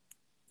useful.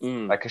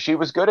 Like because she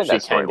was good in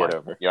that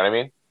storyline. You know what I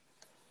mean?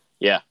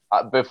 Yeah.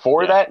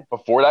 Before that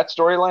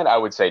storyline, I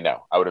would say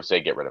no. I would have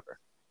said get rid of her.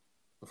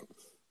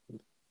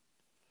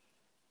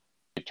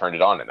 You turned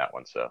it on in that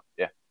one, so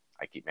yeah,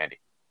 I keep Mandy.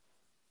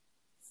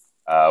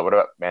 What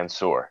about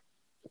Mansoor?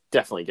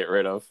 Definitely get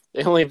rid of.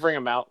 They only bring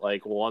him out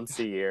like once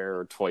a year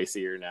or twice a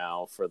year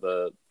now for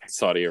the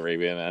Saudi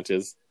Arabia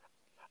matches.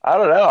 I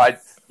don't know.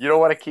 You don't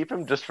want to keep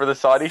him just for the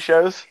Saudi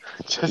shows?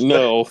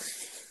 No.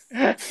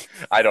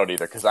 I don't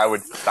either, because I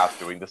would stop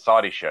doing the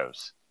Saudi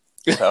shows.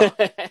 So,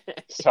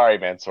 sorry,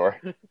 Mansoor.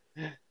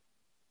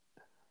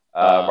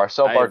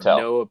 Marcel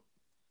Bartel.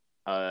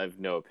 I have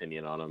no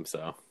opinion on him,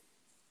 so.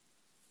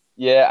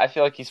 Yeah, I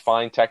feel like he's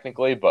fine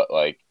technically, but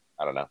like,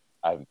 I don't know.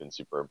 I haven't been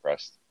super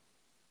impressed.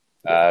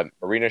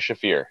 Marina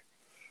Shafir.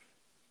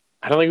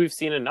 I don't think we've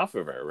seen enough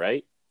of her,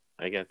 right?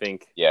 Like, I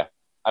think. Yeah.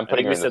 I'm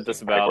putting her in said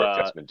this about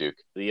Jessamine Duke.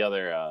 The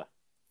other,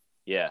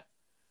 yeah.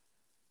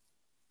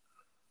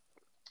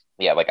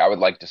 Yeah, like I would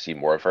like to see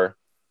more of her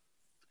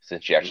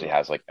since she actually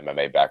has like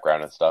MMA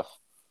background and stuff.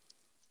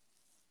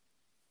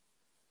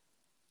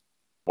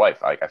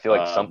 wife. Like I feel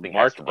like something has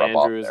Mark to rub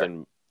Andrews off there.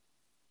 and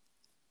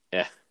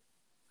yeah,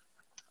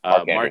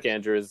 Mark Andrews.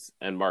 Andrews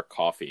and Mark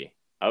Coffey.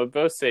 I would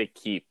both say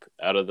keep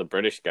out of the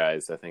British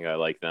guys. I think I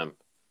like them.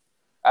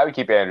 I would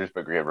keep Andrews,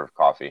 but get rid of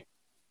Coffee.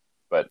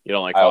 But You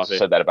don't like I also Coffey?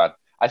 said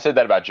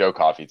that about Joe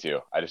Coffey too.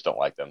 I just don't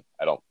like them.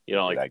 I don't. You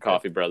don't like the that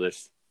Coffey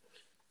brothers?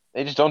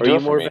 They just don't Are do you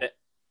it for me.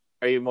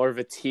 Are you more of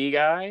a tea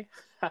guy?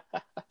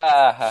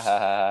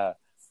 I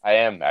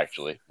am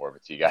actually more of a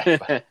tea guy,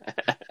 but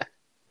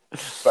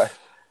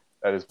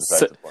that is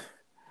besides the point.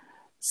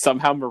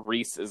 Somehow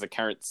Maurice is a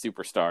current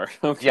superstar.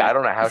 Okay. Yeah, I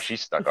don't know how she's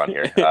stuck on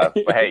here. But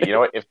hey, you know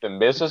what? If the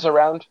Miz is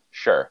around,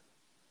 sure,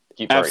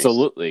 keep Maurice.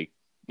 Absolutely.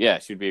 Yeah,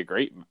 she'd be a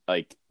great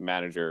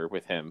manager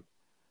with him.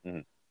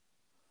 Mm-hmm.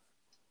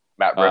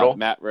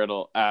 Matt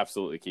Riddle,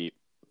 absolutely keep.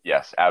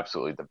 Yes,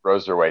 absolutely. The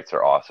Broserweights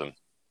are awesome,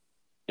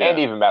 and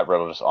even Matt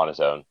Riddle just on his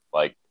own.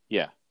 Like,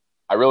 yeah,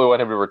 I really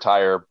want him to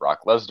retire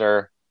Brock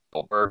Lesnar,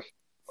 Goldberg.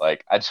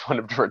 Like, I just want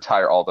him to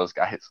retire all those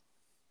guys.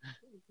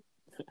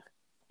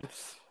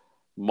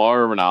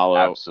 Mauro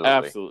Ranallo,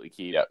 absolutely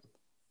keep. Yep.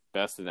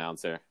 Best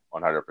announcer.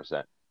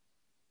 100%.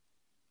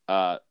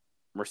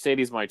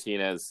 Mercedes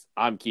Martinez,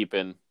 I'm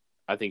keeping.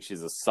 I think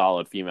she's a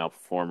solid female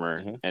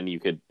performer, and you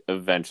could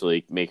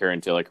eventually make her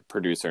into like a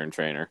producer and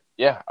trainer.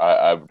 Yeah,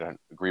 I would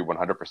agree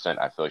 100%.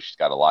 I feel like she's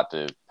got a lot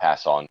to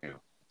pass on to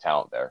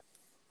talent there.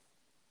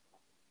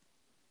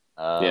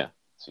 Let's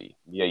see.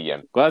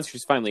 Yeah. Glad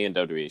she's finally in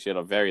WWE. She had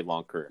a very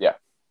long career. Yeah.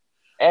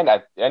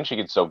 And she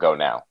can still go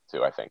now,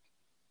 too, I think.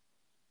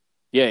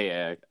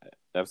 Yeah,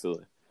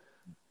 absolutely.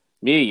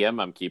 Mia Yim,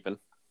 I'm keeping.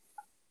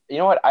 You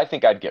know what? I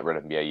think I'd get rid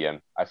of Mia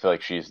Yim. I feel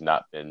like she's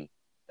not been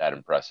that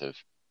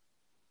impressive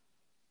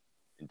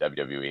in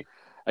WWE.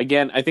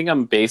 Again, I think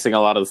I'm basing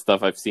a lot of the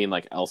stuff I've seen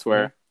like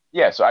elsewhere.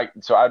 Yeah,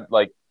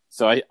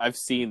 I've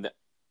seen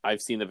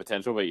the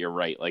potential, but you're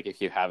right. Like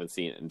if you haven't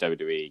seen it in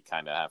WWE, you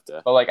kind of have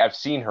to. But like I've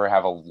seen her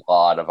have a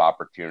lot of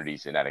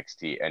opportunities in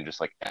NXT, and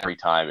just like every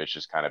time it's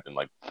just kind of been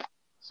like,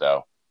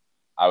 so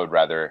I would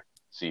rather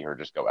see her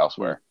just go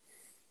elsewhere.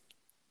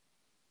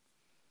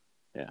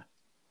 Yeah.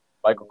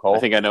 Michael Cole. I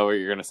think I know what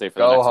you're going to say for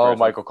the next person. Go home, person.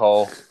 Michael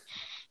Cole.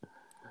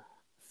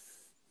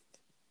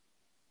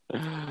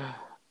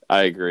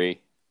 I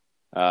agree.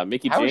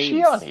 Mickie James. How is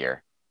she on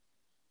here?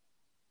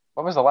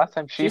 When was the last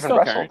time she even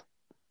wrestled? Current.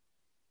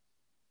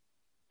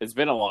 It's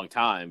been a long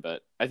time,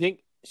 but I think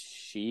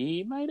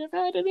she might have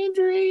had an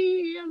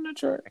injury. I'm not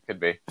sure. It could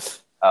be.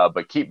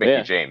 But keep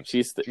Mickie James.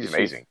 She's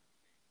amazing.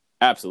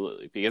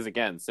 Absolutely. Because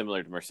again,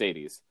 similar to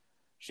Mercedes,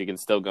 she can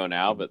still go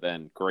now, but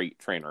then great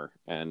trainer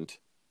and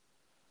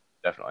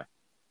definitely.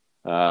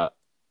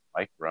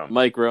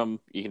 Mike Room,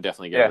 you can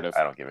definitely get rid of.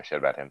 I don't give a shit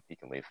about him. He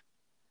can leave.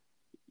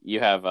 We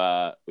have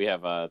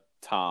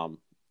Tom.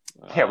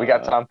 We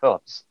got Tom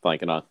Phillips.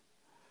 Blanking on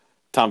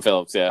Tom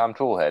Phillips. Yeah, Tom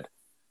Toolhead.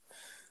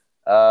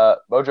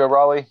 Mojo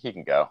Rawley, he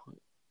can go.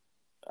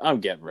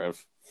 I'm getting rid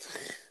of.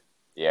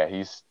 Yeah,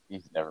 he's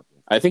never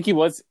been. I think he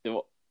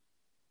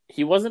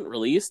wasn't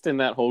released in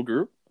that whole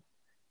group.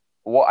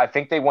 Well, I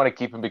think they want to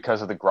keep him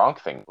because of the Gronk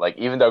thing. Like,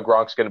 even though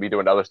Gronk's going to be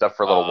doing other stuff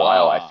for a little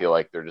while, I feel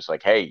like they're just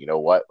like, hey, you know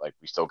what? Like,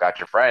 we still got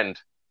your friend.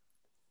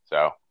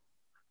 So,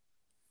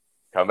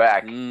 come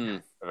back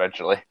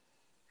eventually.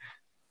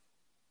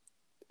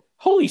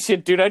 Holy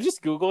shit, dude. I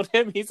just Googled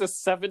him. He's a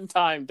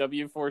 7-time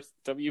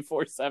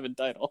W47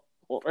 title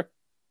holder.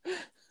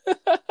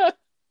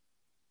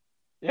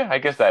 Yeah, I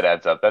guess that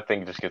adds up. That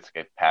thing just gets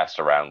passed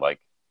around like,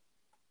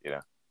 you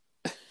know.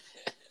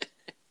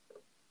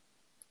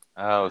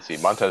 Let's see.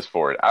 Montez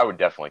Ford. I would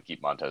definitely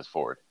keep Montez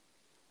Ford.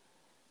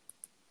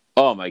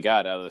 Oh, my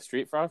God. Out of the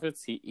Street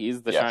Profits,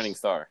 he's the shining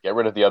star. Get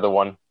rid of the other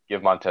one.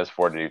 Give Montez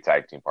Ford a new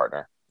tag team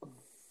partner.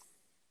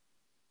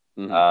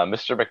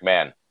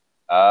 Mr.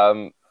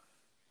 McMahon.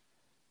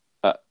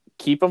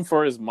 Keep him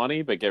for his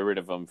money, but get rid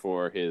of him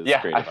for his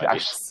creative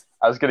ideas.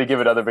 I was going to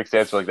give another big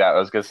answer like that. I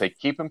was going to say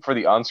keep him for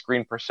the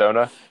on-screen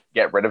persona.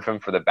 Get rid of him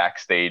for the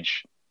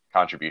backstage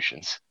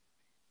contributions.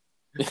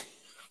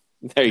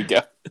 There you go.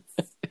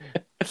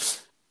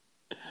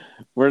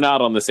 We're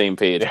not on the same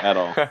page at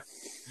all.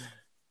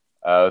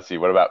 Let's see.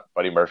 What about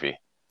Buddy Murphy?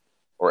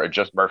 Or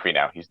just Murphy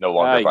now? He's no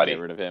longer Buddy.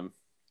 Get rid of him.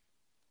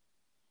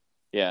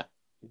 Yeah.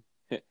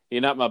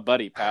 You're not my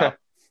buddy, pal.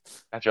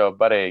 Not your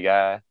buddy,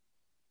 guy.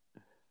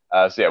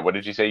 What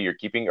did you say? You're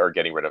keeping or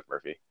getting rid of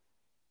Murphy?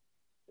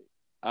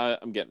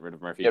 I'm getting rid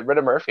of Murphy. Get rid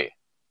of Murphy.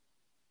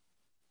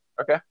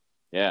 Okay.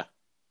 Yeah.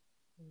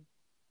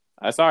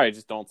 Sorry, I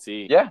just don't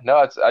see. Yeah,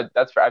 no,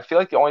 that's fair. I feel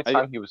like the only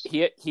time he was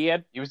doing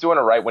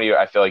it right when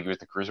I feel like he was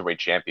the cruiserweight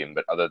champion,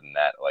 but other than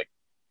that, like,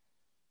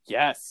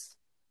 yes,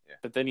 yeah.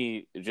 But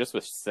then just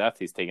with Seth,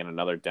 he's taking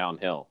another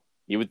downhill.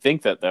 You would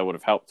think that would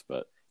have helped,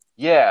 but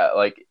yeah,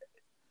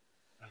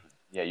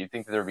 you'd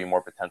think that there would be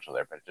more potential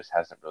there, but it just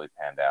hasn't really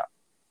panned out.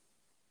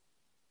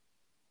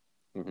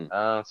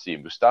 Let's see,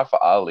 Mustafa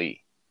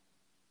Ali.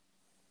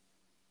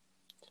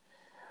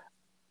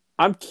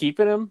 I'm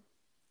keeping him.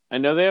 I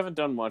know they haven't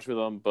done much with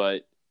him,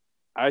 but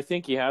I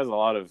think he has a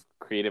lot of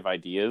creative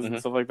ideas and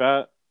stuff like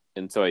that.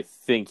 and so I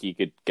think he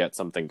could get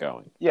something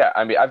going. Yeah,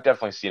 I mean, I've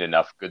definitely seen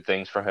enough good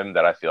things from him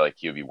that I feel like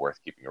he would be worth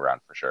keeping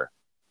around for sure.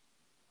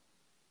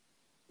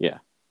 Yeah.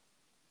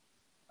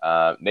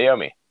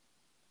 Naomi,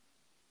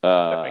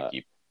 definitely Uh,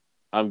 keep,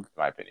 I'm in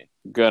my opinion.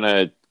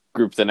 gonna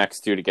group the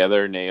next two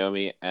together,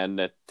 Naomi and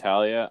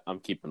Natalia. I'm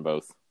keeping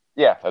both.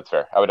 Yeah, that's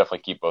fair. I would definitely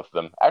keep both of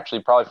them.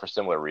 Actually, probably for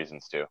similar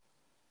reasons too.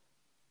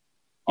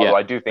 Although Yeah,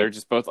 I do they're think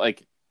just both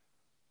like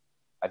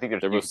I think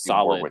there's they're both needs to be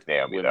more solid with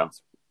Naomi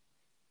women's.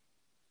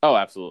 Oh,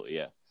 absolutely,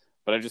 yeah.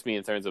 But I just mean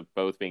in terms of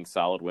both being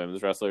solid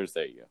women's wrestlers.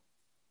 There you though.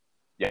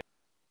 Yeah,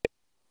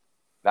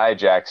 Nia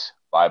Jax,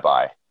 bye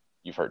bye.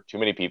 You've hurt too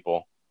many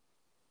people,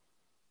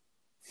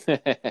 go.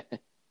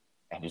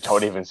 and you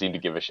don't even seem to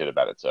give a shit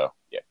about it. So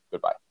yeah,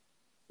 goodbye.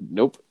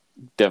 Nope,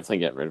 definitely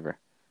getting rid of her.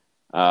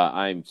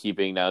 I'm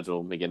keeping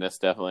Nigel McGuinness,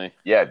 definitely.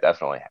 Yeah,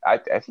 definitely. I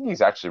think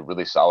he's actually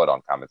really solid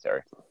on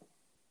commentary.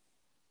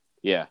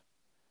 Yeah.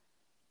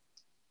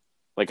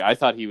 Like I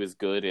thought he was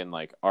good in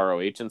like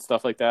ROH and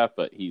stuff like that,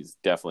 but he's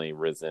definitely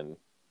risen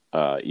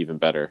even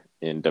better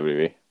in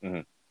WWE.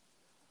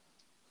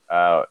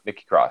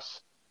 Nikki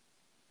Cross.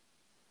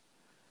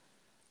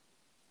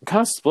 I'm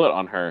kind of split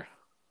on her.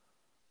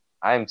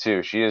 I am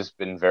too. She has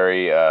been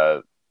very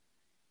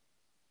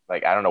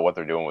like I don't know what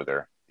they're doing with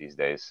her these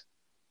days.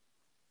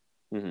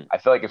 Mm-hmm. I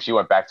feel like if she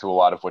went back to a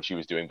lot of what she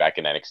was doing back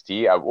in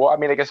NXT, I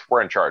mean, I guess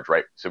we're in charge,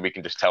 right? So we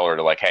can just tell her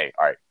to like, hey,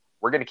 all right,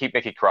 we're going to keep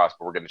Nikki Cross,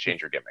 but we're going to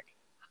change her gimmick.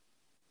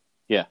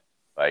 Yeah.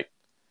 Like,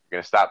 you're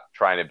going to stop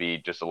trying to be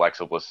just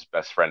Alexa Bliss's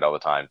best friend all the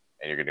time,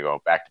 and you're going to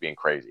go back to being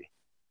crazy.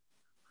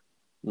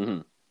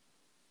 Mm-hmm.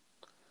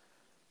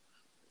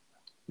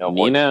 No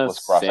Nina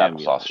let's cross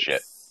Samuels. applesauce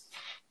shit.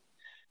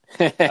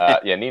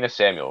 Yeah, Nina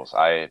Samuels.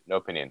 No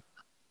opinion.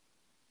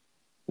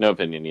 No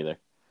opinion either.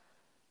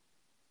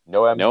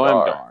 Noam Noam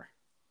Dar. Dar.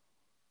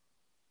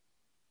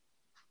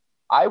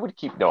 I would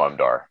keep Noam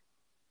Dar.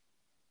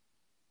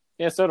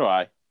 Yeah, so do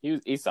I.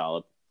 He's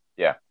solid.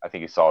 Yeah, I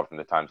think he's solid from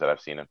the times that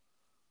I've seen him.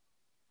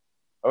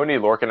 Oney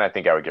Lorcan, I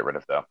think I would get rid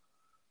of, though.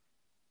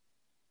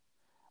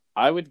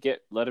 I would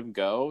let him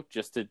go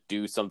just to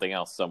do something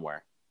else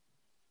somewhere.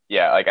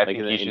 Yeah, like I like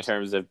think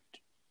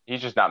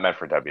he's just not meant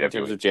for WWE. In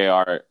terms of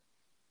JR,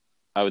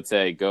 I would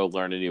say go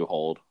learn a new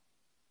hold.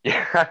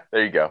 Yeah,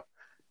 there you go.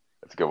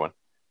 That's a good one.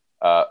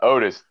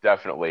 Otis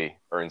definitely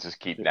earns his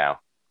keep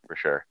now, for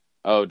sure.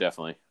 Oh,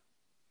 definitely.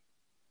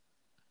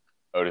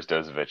 Otis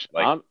Dozovich.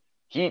 Like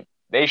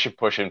they should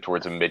push him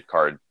towards a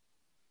mid-card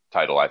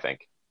title, I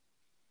think.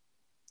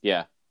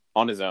 Yeah,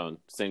 on his own,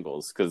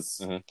 singles,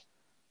 because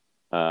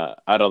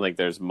I don't think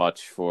there's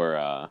much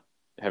for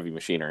heavy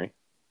machinery.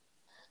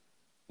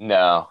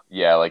 No,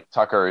 yeah, like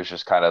Tucker is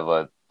just kind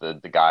of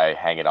the guy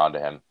hanging on to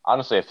him.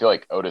 Honestly, I feel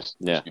like Otis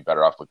would be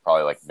better off with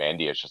probably like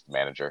Mandy as just the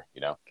manager,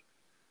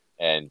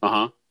 and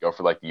go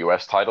for like the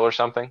U.S. title or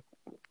something.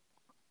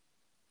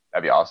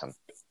 That'd be awesome.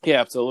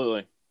 Yeah,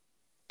 absolutely.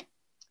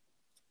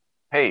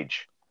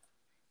 Paige.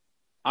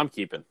 I'm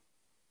keeping.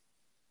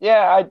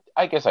 Yeah,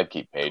 I guess I'd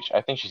keep Paige. I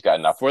think she's got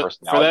enough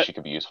personality. She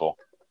could be useful.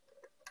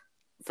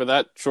 For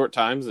that short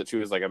times that she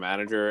was like a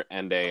manager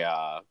and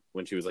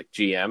when she was like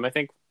GM, I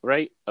think,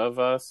 right,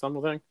 of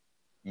something.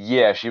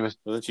 Yeah, she was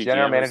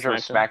general manager of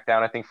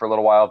SmackDown, I think, for a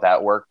little while.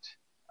 That worked.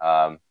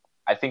 I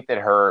think that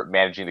her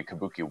managing the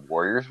Kabuki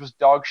Warriors was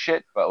dog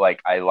shit, but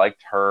like I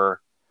liked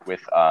her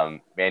with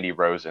Mandy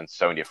Rose and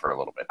Sonya for a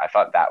little bit. I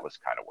thought that was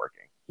kind of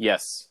working.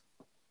 Yes.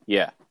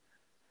 Yeah.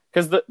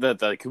 Because the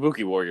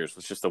Kabuki Warriors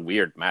was just a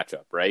weird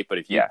matchup, right? But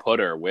if you put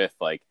her with,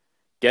 like,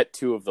 get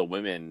two of the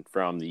women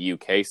from the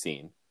UK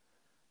scene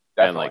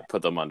and, like,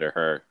 put them under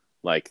her,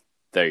 like,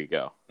 there you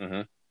go.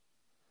 Mm-hmm.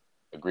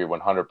 Agree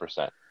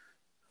 100%.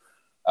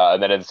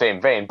 And then in the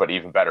same vein, but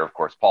even better, of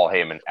course, Paul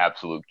Heyman,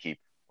 absolute keep.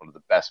 One of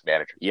the best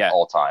managers of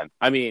all time.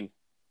 I mean,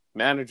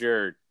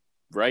 manager,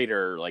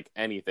 writer, like,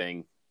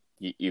 anything,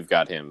 you've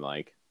got him,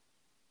 like...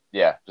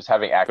 Yeah, just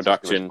having access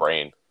to his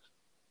brain.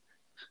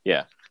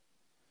 Yeah.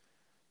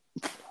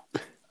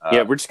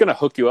 Yeah, we're just going to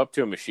hook you up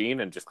to a machine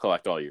and just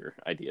collect all your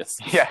ideas.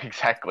 Yeah,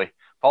 exactly.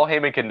 Paul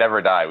Heyman can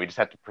never die. We just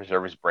have to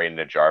preserve his brain in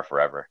a jar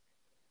forever.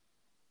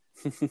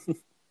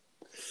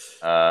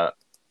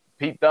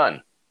 Pete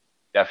Dunne.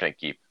 Definite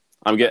keep.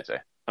 I'm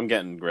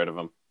getting rid of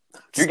him.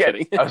 You're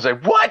kidding. I was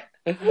like, what?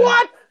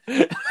 What?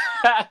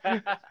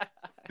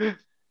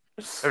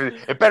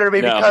 It better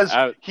be because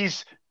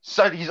he's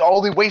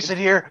only wasted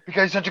here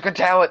because he's such a good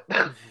talent.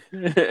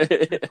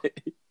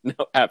 No,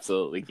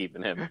 absolutely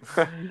keeping him.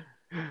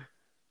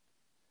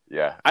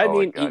 Yeah. I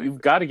mean,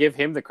 you've got to give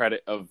him the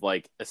credit of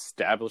like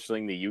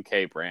establishing the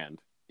UK brand.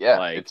 Yeah,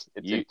 like, it's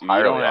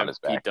entirely on his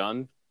back. Pete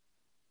Dunne.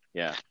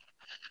 Yeah.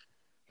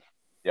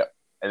 Yep.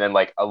 And then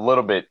like a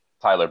little bit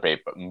Tyler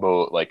Bate, but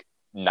like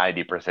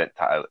 90%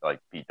 like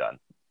Pete Dunne.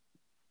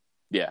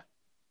 Yeah.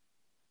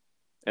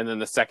 And then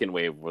the second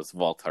wave was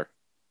Walter.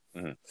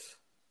 Mm-hmm.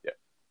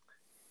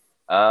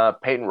 Yeah.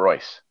 Peyton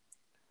Royce.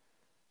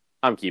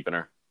 I'm keeping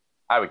her.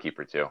 I would keep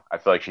her too. I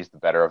feel like she's the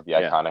better of the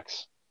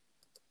Iconics.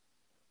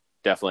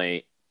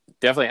 Definitely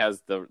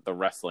has the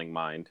wrestling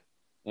mind.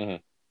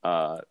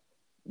 Mm-hmm.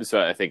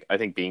 So I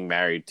think being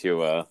married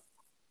to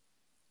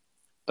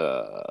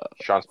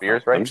Sean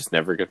Spears, right? I'm just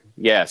never good.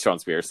 Yeah, Sean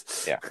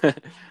Spears. Yeah.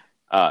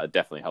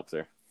 Definitely helps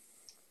her.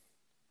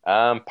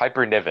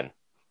 Piper Niven.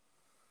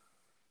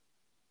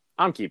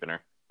 I'm keeping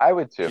her. I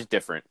would too. She's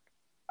different.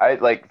 I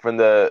like from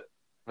the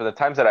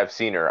times that I've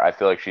seen her, I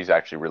feel like she's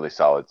actually really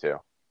solid too.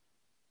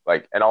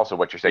 Like, and also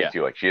what you're saying Yeah.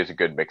 too, like she has a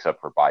good mix up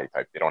for body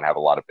type. They don't have a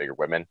lot of bigger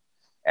women,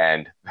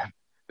 and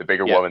the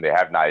bigger Yeah. woman they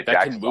have, Nia That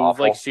Jax, can is move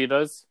awful. like she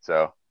does.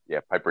 So yeah,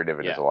 Piper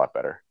Niven is Yeah. a lot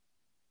better.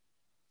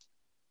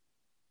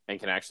 And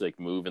can actually like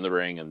move in the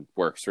ring and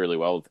works really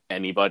well with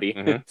anybody.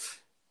 Mhm.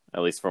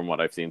 At least from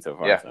what I've seen so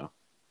far. Yeah. So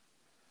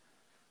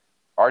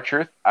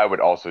R-Truth, I would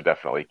also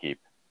definitely keep.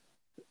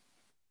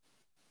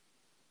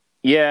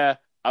 yeah,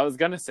 I was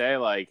gonna say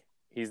like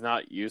he's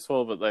not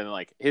useful, but then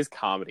like his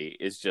comedy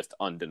is just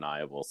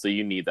undeniable. So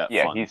you need that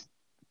Yeah, fun he's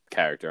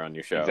character on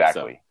your show.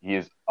 exactly. So. He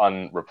is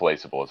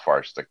unreplaceable as far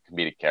as the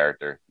comedic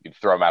character. You can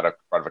throw him out in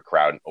front of a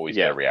crowd and always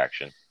get a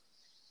reaction.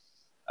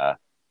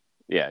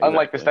 Yeah,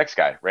 Unlike this next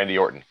guy, Randy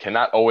Orton,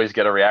 cannot always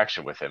get a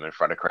reaction with him in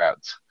front of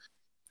crowds.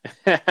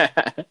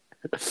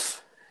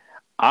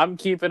 I'm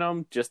keeping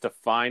him just to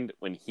find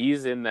when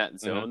he's in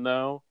that zone, Mm-hmm.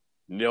 though,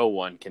 no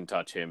one can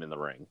touch him in the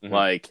ring. Mm-hmm.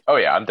 Like, oh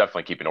yeah, I'm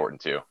definitely keeping Orton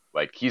too.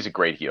 Like, he's a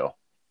great heel.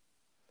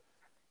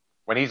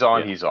 When he's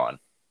on, he's on.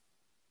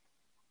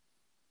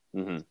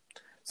 Mm-hmm.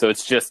 So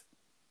it's just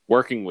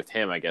working with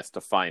him, I guess,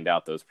 to find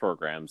out those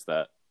programs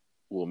that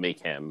will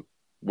make him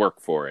work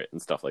for it and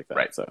stuff like that.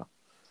 Right. So,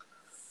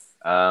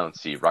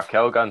 let's see,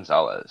 Raquel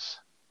Gonzalez.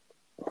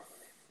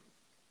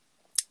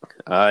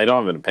 I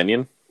don't have an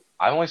opinion.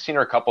 I've only seen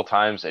her a couple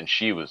times, and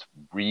she was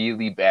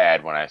really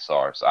bad when I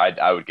saw her. So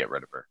I would get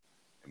rid of her,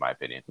 in my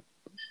opinion.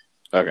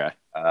 Okay.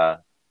 I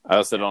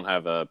also don't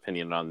have an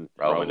opinion on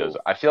Raul Mendoza.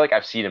 I feel like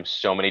I've seen him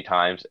so many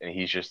times, and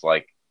he's just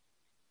like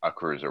a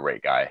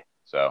cruiserweight guy.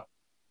 So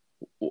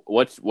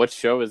what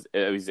show is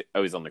he's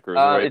on the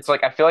cruiserweight? It's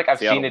like I feel like I've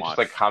seen it watch. just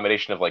like a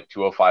combination of like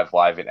 205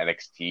 Live and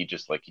NXT.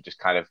 Just like he just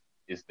kind of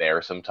is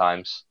there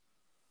sometimes,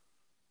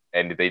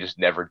 and they just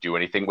never do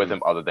anything with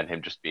him other than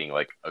him just being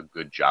like a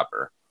good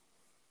jobber,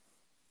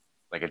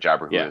 like a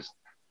jobber who is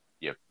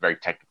very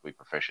technically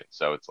proficient.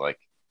 So it's like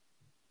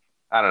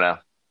I don't know.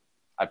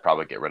 I'd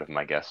probably get rid of him,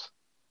 I guess.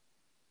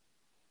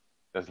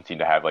 Doesn't seem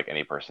to have like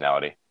any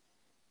personality.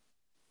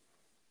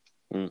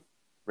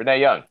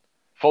 Renee Young,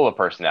 full of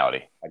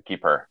personality. I'd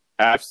keep her.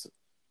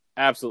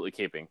 Absolutely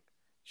keeping.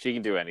 She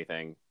can do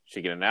anything.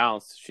 She can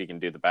announce. She can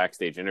do the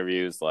backstage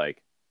interviews.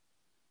 Like,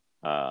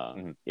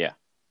 commentate.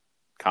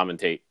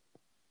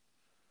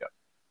 Yep.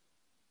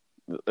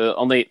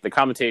 Only the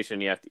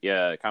commentation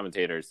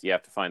commentators. You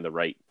have to find the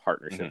right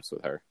partnerships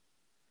with her.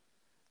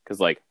 Because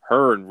like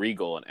her and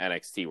Regal and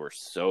NXT were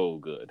so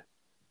good,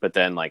 but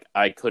then like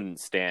I couldn't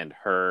stand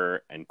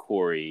her and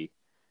Corey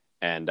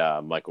and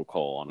Michael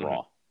Cole on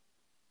Raw.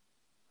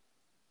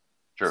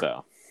 Sure.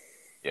 So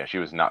yeah, she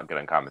was not good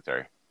on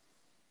commentary.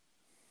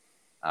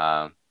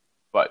 But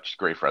she's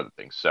great for other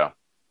things. So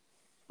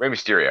Rey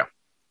Mysterio.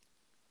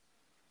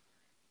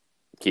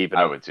 Keep it.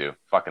 I would too.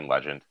 Fucking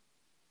legend.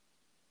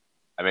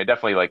 I mean,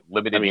 definitely like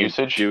limited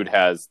usage. Dude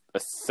has a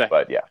second.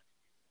 But yeah.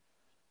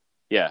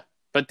 Yeah.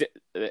 But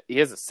he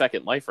has a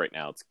second life right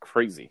now. It's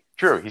crazy.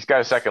 True. He's got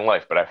a second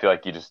life, but I feel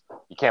like you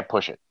can't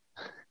push it.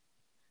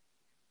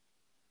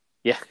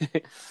 Yeah.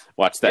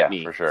 Watch that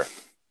knee. For sure.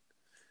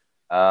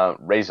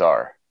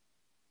 Razor,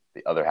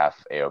 the other half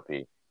of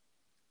AOP.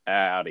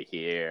 Out of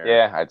here.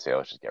 Yeah, I'd say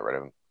let's just get rid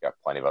of him. Got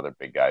plenty of other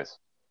big guys.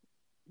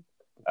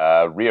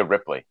 Rhea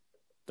Ripley.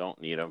 Don't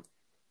need him.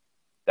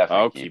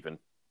 Definitely keeping.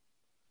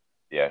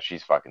 Yeah,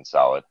 she's fucking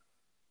solid.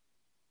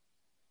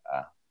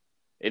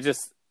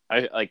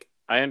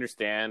 I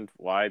understand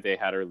why they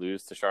had her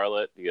lose to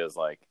Charlotte because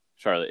like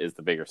Charlotte is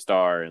the bigger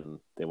star and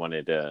they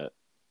wanted to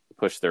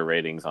push their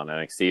ratings on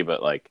NXT,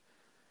 but like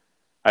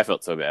I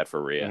felt so bad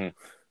for Rhea. Mm-hmm.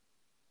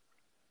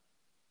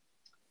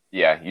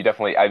 Yeah, you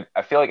definitely.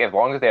 I feel like as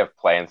long as they have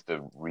plans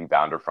to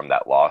rebound her from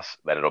that loss,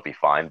 then it'll be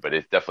fine. But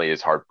it definitely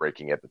is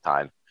heartbreaking at the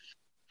time,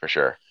 for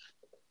sure.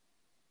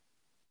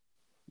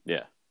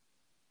 Yeah.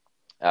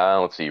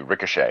 Let's see,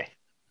 Ricochet,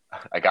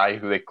 a guy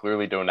who they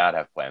clearly do not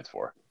have plans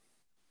for.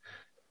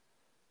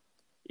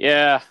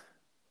 Yeah,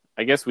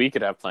 I guess we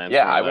could have plans.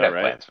 Yeah, I would have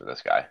plans for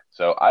this guy,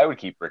 so I would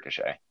keep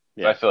Ricochet.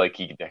 Yeah. I feel like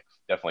he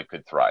definitely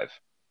could thrive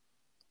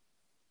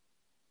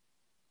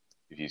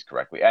if he's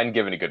correctly and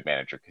given a good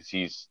manager because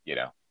he's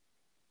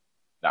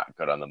not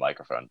good on the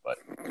microphone, but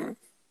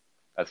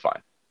that's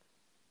fine.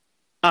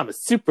 I'm a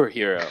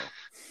superhero.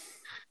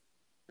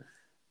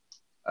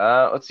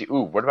 Let's see.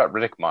 Ooh, what about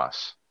Riddick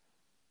Moss?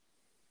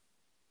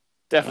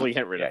 Definitely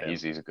get rid of him. Yeah,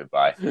 he's a good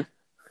buy.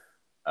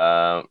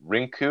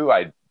 Rinku,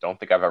 I don't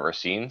think I've ever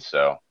seen,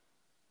 so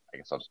I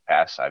guess I'll just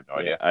pass. I have no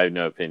idea. I have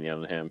no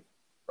opinion on him.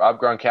 Rob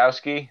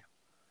Gronkowski?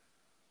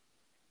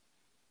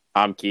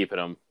 I'm keeping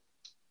him.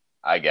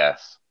 I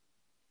guess.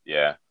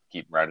 Yeah,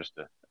 keep him right just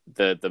to...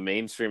 The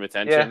mainstream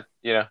attention.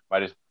 Yeah,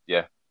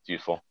 it's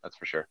useful. That's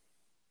for sure.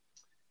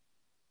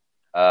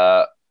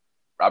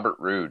 Robert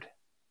Roode.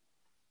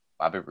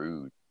 Bobby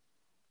Roode.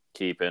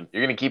 Keeping.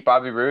 You're gonna keep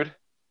Bobby Roode?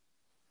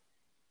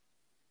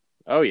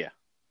 Oh yeah,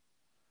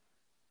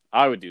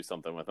 I would do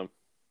something with him.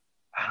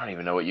 I don't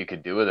even know what you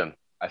could do with him.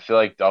 I feel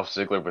like Dolph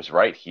Ziggler was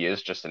right. He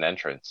is just an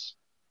entrance.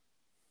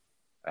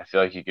 I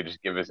feel like you could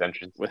just give his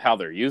entrance. With how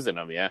they're using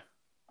him, yeah.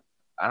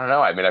 I don't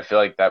know. I mean, I feel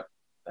like that.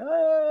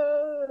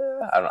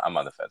 I don't. I'm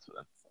on the fence with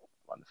him.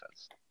 I'm on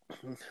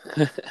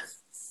the fence.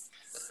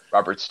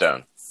 Robert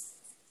Stone.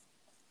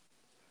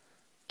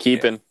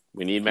 Keeping. Yeah.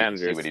 We need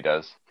managers. See what he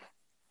does.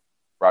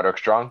 Roderick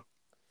Strong.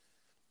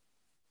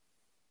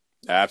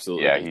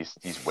 Absolutely. Yeah,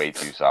 he's way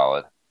too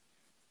solid,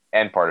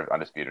 and part of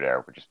Undisputed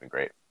Era, which has been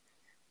great.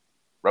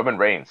 Roman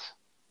Reigns.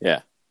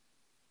 Yeah.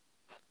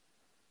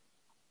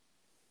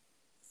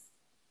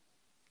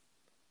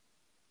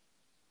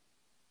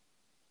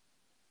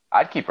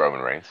 I'd keep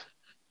Roman Reigns.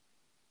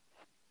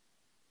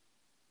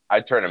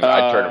 I'd turn him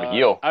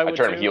heel. I'd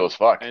turn him heel as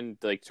fuck. And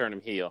like turn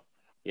him heel.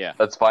 Yeah.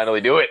 Let's finally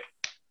do it.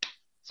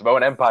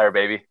 Samoan Empire,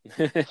 baby.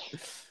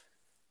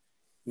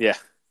 Yeah.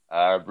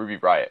 Ruby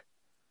Riott.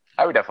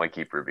 I would definitely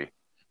keep Ruby.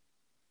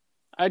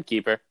 I'd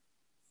keep her.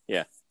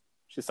 Yeah.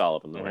 She's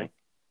solid in the ring.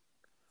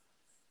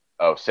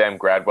 Oh, Sam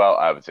Gradwell,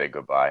 I would say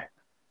goodbye.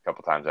 A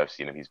couple times I've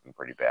seen him, he's been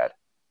pretty bad.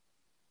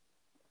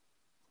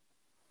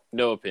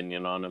 No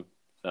opinion on him.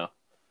 So.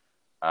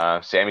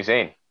 Sami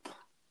Zayn.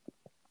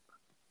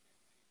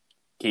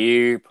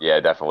 Keep. Yeah,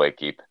 definitely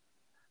keep.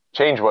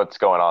 Change what's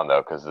going on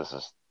though, because this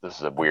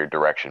is a weird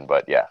direction,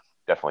 but yeah,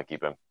 definitely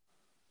keep him.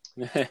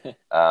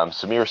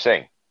 Samir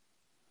Singh.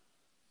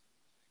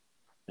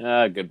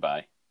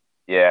 Goodbye.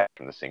 Yeah,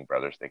 from the Singh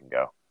brothers, they can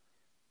go.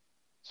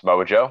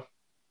 Samoa Joe.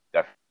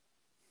 Definitely.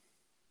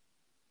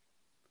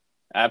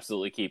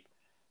 Absolutely keep.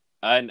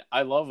 And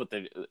I love what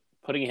they're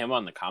putting him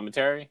on the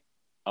commentary.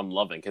 I'm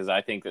loving because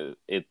I think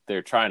that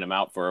they're trying him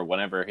out for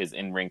whenever his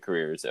in-ring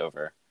career is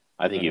over.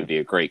 I think he would be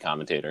a great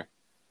commentator.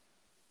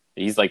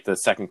 He's like the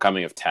second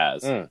coming of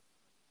Taz.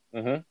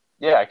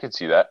 Yeah, I could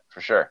see that for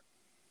sure.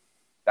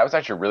 That was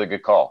actually a really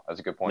good call. That was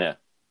a good point. Yeah.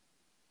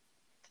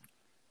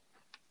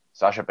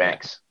 Sasha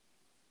Banks.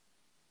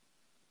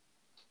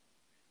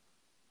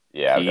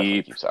 Yeah, I would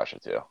definitely keep Sasha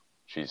too.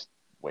 She's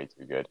way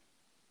too good.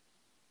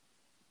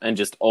 And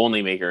just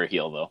only make her a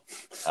heel though.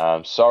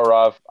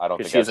 Saurav, I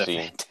don't think I've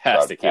seen.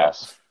 Fantastic heel.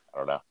 I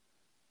don't know.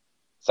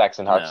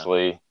 Saxon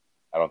Huxley,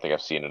 I don't think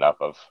I've seen enough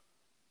of.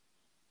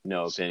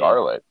 No opinion.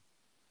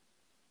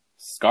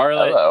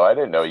 Scarlett. Hello, I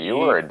didn't know you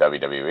were in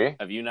WWE.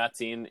 Have you not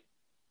seen?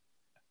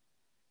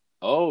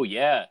 Oh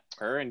yeah,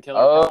 her and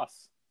Killer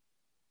Cross.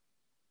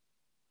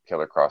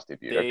 Killer Cross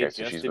debuted. They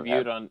just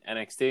debuted on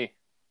NXT.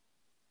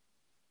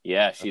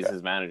 Yeah, she's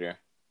his manager.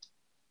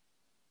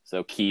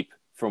 So keep,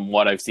 from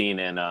what I've seen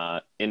in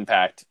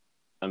Impact,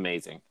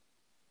 amazing.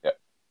 Yep.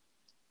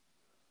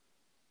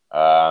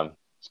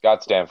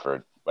 Scott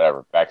Stanford,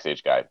 whatever,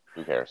 backstage guy.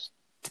 Who cares?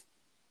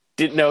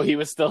 Didn't know he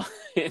was still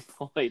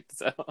employed.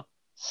 So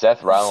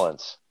Seth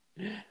Rollins.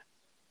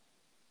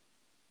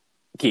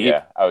 Keep.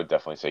 Yeah, I would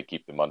definitely say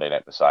keep the Monday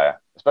Night Messiah,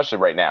 especially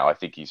right now. I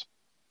think he's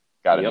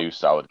got a new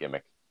solid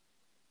gimmick.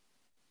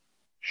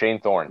 Shane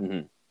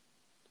Thorne.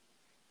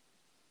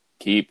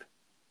 Keep.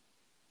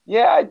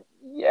 Yeah,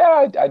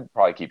 I'd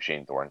probably keep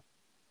Shane Thorne.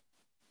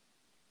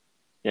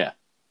 Yeah.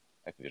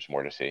 I think there's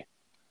more to see.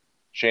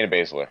 Shayna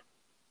Baszler.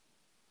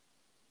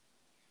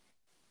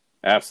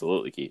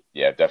 Absolutely keep.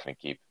 Yeah, definitely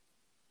keep.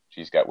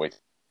 She's got weight,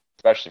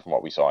 especially from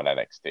what we saw in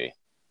NXT.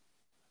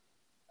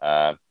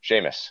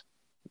 Sheamus.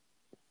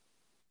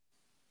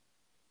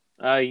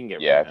 You can get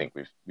rid I of think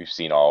we've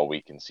seen all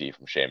we can see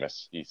from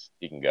Sheamus. He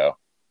can go.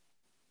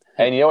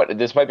 And you know what?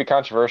 This might be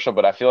controversial,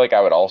 but I feel like I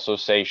would also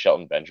say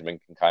Shelton Benjamin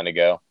can kind of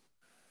go.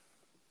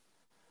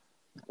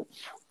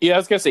 Yeah, I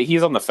was gonna say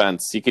he's on the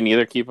fence. You can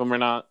either keep him or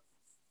not.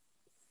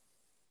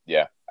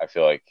 Yeah, I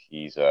feel like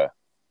he's I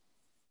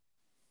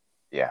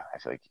feel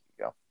like he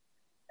can go.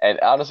 And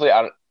honestly,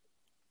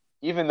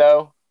 even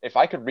though if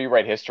I could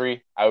rewrite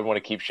history, I would want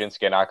to keep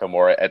Shinsuke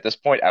Nakamura. At this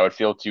point, I would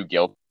feel too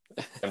guilty.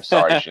 I'm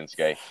sorry,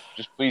 Shinsuke.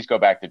 Just please go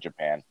back to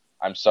Japan.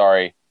 I'm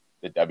sorry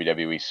that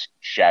WWE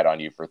shat on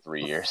you for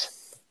 3 years.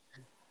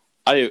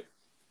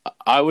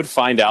 I would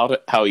find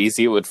out how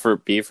easy it would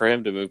be for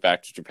him to move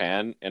back to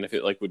Japan, and if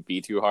it would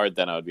be too hard,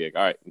 then I would be like,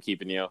 all right, I'm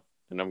keeping you,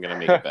 and I'm gonna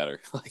make it better.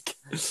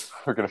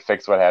 We're gonna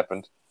fix what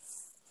happened.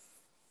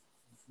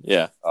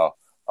 Yeah.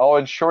 Oh,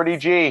 and Shorty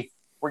G,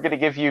 we're gonna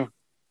give you.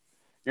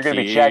 You're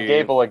gonna be Chad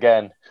Gable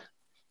again.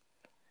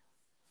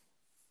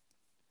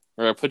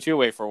 We're gonna put you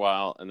away for a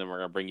while, and then we're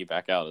gonna bring you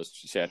back out as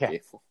Chad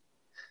Gable.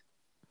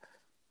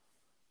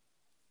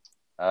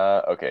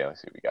 Okay,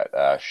 let's see what we got.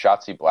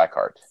 Shotzi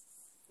Blackheart.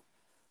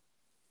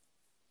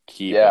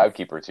 I'd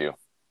keep her too.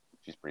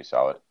 She's pretty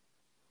solid.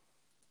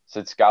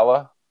 Sid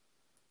Scala?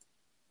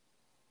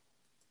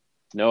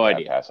 No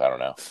idea. Pass, I don't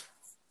know.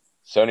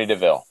 Sonya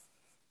Deville.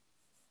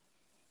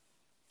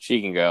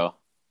 She can go.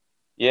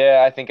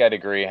 Yeah, I think I'd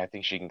agree. I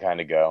think she can kind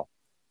of go.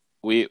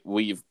 We've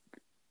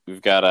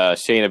got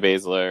Shayna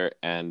Baszler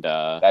and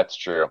that's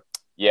true.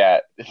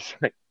 Yeah.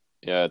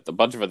 A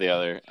bunch of the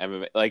other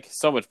MMA,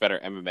 so much better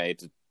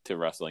MMA to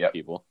wrestling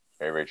people.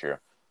 Very, very true.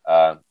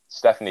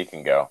 Stephanie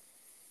can go.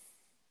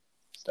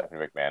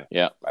 Stephanie McMahon.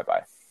 Yeah.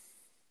 Bye-bye.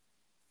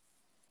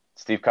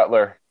 Steve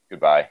Cutler,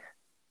 goodbye.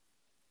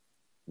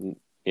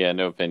 Yeah,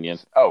 no opinion.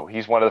 Oh,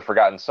 he's one of the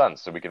Forgotten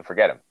Sons, so we can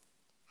forget him.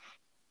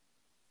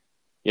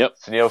 Yep.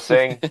 Sunil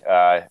Singh,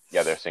 yeah,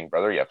 they're Singh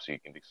brother. Yep, so you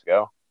can just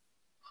go.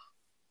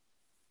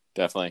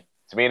 Definitely.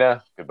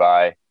 Tamina,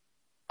 goodbye.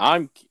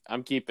 I'm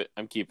keeping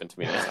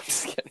Tamina. I'm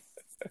just kidding.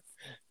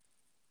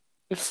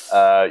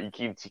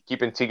 You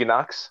keeping Tegan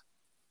Knox?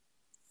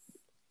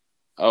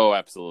 Oh,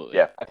 absolutely.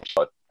 Yeah,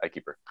 I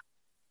keep her.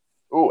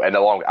 Ooh, and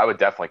I would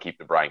definitely keep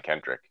the Brian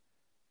Kendrick.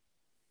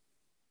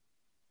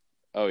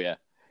 Oh yeah.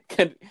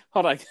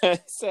 Hold on, can I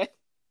say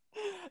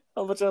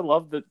how much I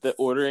love the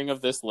ordering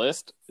of this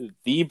list?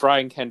 The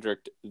Brian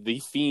Kendrick, the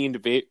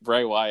Fiend,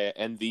 Bray Wyatt,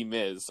 and the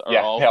Miz are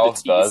all the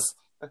T's. Does.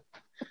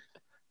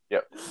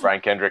 Yep,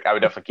 Brian Kendrick. I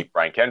would definitely keep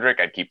Brian Kendrick.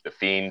 I'd keep the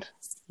Fiend.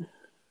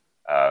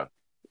 I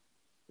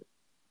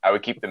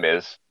would keep the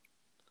Miz.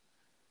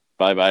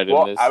 Bye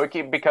to Miz. I would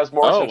keep because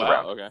Morrison's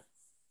around. Okay.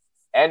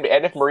 And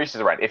if Maurice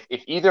is around, if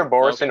either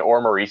Morrison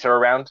or Maurice are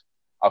around,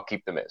 I'll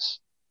keep the Miz.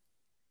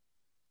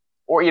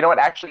 Or you know what?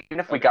 Actually, even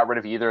if we got rid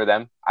of either of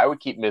them, I would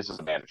keep Miz as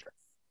a manager,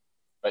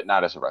 but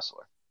not as a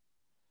wrestler.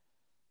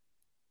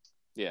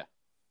 Yeah.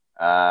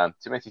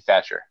 Timothy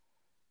Thatcher.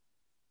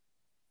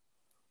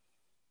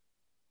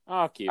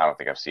 I'll keep. I don't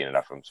think I've seen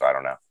enough of him, so I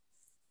don't know.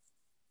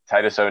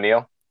 Titus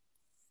O'Neil.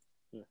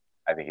 Yeah.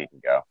 I think he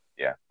can go.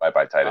 Yeah. Bye,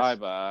 Titus.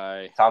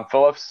 Bye. Tom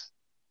Phillips.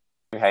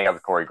 Hang out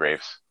with Corey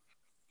Graves.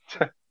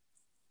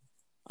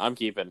 I'm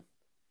keeping.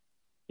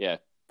 Yeah.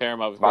 Pair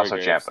him up with Tommaso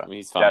Corey Graves. Ciampa.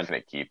 He's fine.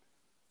 Definite keep.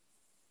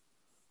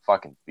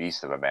 Fucking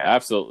beast of a man.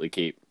 Absolutely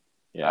keep.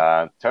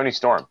 Yeah. Tony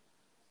Storm.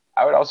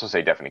 I would also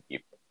say definitely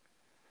keep.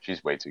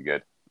 She's way too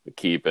good.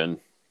 Keeping.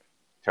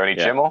 Tony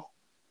Chimmel.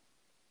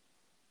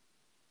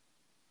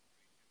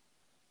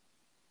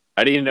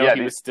 I didn't even know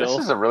he was still.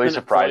 This is a really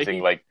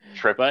surprising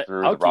trip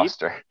through the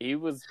roster. He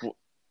was.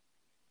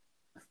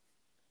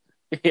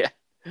 Yeah,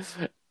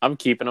 I'm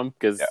keeping him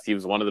because he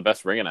was one of the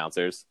best ring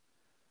announcers.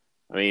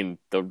 I mean,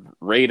 the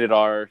Rated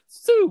R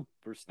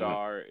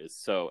Superstar is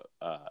so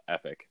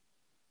epic.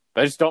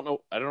 But I just don't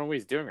know. I don't know what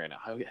he's doing right now.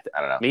 I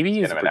don't know. Maybe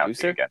he's a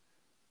producer.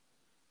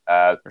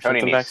 Or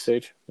Tony Nese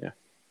backstage.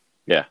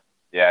 Yeah.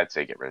 I'd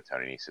say get rid of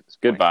Tony Nese at this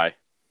point. Goodbye.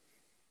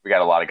 We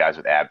got a lot of guys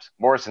with abs.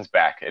 Morrison's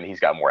back, and he's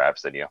got more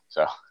abs than you.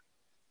 So,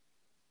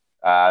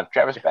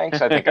 Travis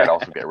Banks, I think I'd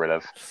also get rid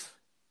of.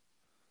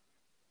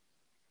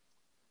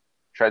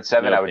 Shred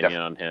 7, no I would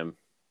definitely on him.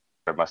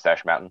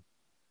 Mustache Mountain.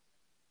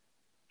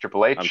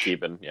 Triple H. I'm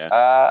keeping. Yeah.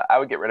 I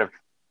would get rid of.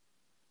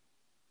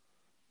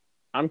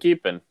 I'm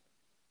keeping.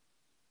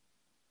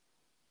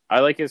 I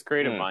like his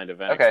creative mind of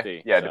NXT.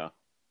 Okay. Yeah. So.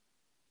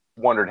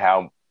 Wondered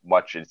how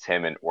much it's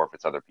him or if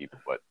it's other people,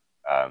 but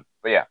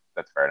yeah,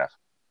 that's fair enough.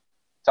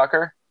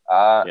 Tucker.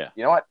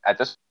 You know what?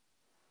 Let's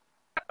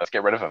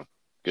get rid of him.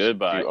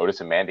 Goodbye. Do Otis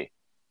and Mandy.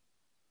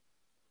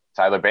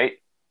 Tyler Bate,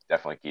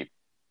 definitely keep.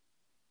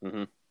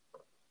 Mm-hmm.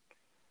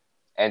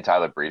 And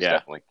Tyler Breeze,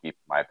 definitely keep,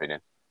 in my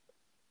opinion.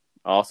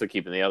 Also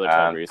keeping the other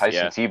Tyler Breeze.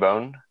 Tyson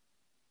T-Bone.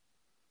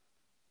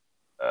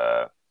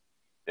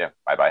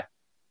 Bye-bye.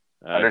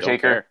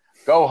 Undertaker.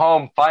 Go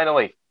home,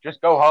 finally.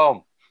 Just go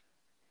home.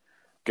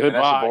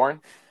 Goodbye.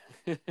 Bourne.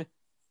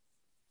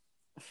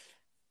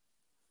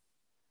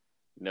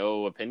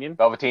 No opinion.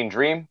 Velveteen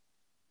Dream.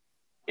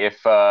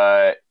 If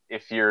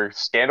your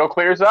scandal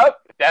clears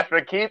up,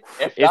 definitely keep.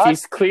 If not,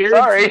 he's cleared,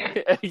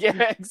 sorry.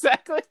 Yeah,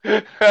 exactly.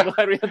 I'm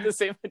glad we have the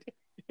same idea.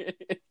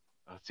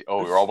 Let's see.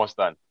 Oh, we're almost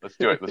done. Let's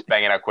do it. Let's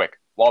bang it out quick.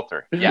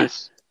 Walter,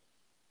 yes.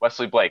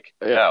 Wesley Blake,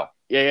 no.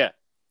 Yeah.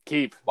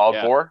 Keep. Wild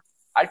Boar,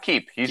 I'd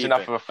keep. He's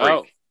enough of a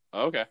freak.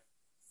 Oh, okay.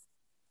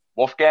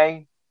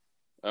 Wolfgang.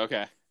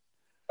 Okay,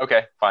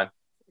 fine.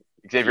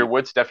 Xavier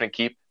Woods, definitely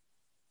keep.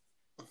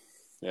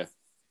 Yeah.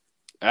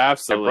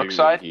 Absolutely. And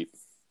Brookside? Keep.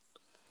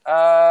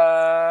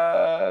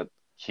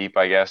 Keep,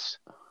 I guess.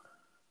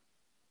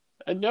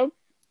 Nope.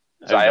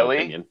 Xia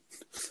Li?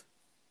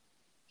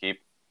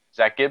 Keep.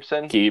 Zach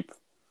Gibson? Keep.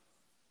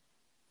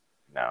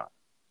 No,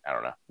 I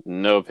don't know.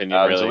 No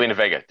opinion, really. Zelina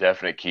Vega,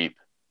 definite keep.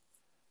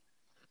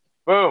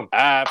 Boom.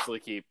 Absolutely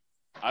keep.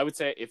 I would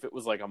say if it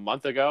was like a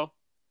month ago,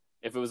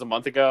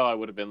 I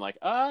would have been like,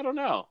 I don't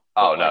know.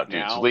 Oh, no,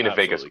 dude. Zelina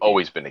Vega's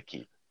always been a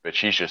keep, but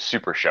she's just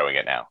super showing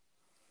it now.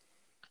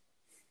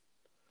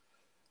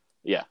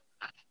 Yeah.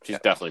 She's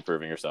definitely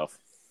proving herself.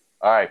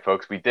 All right,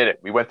 folks, we did it.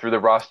 We went through the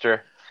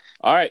roster.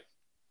 All right.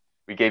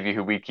 We gave you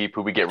who we keep,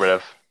 who we get rid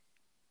of.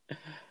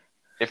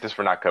 If this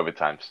were not COVID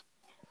times.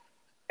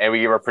 And we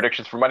gave our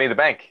predictions for Money in the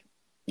Bank.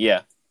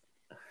 Yeah.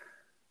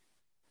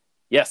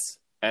 Yes.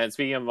 And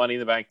speaking of Money in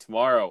the Bank,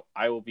 tomorrow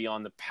I will be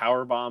on the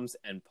Power Bombs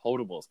and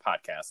Potables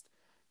podcast,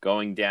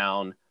 going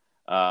down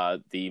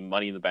the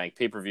Money in the Bank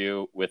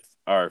pay-per-view with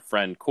our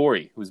friend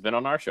Corey, who's been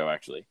on our show,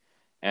 actually.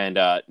 And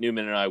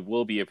Newman and I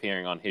will be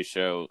appearing on his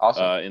show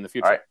in the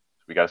future. All right.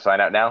 We got to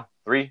sign out now.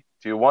 3,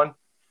 2, 1.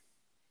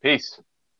 Peace.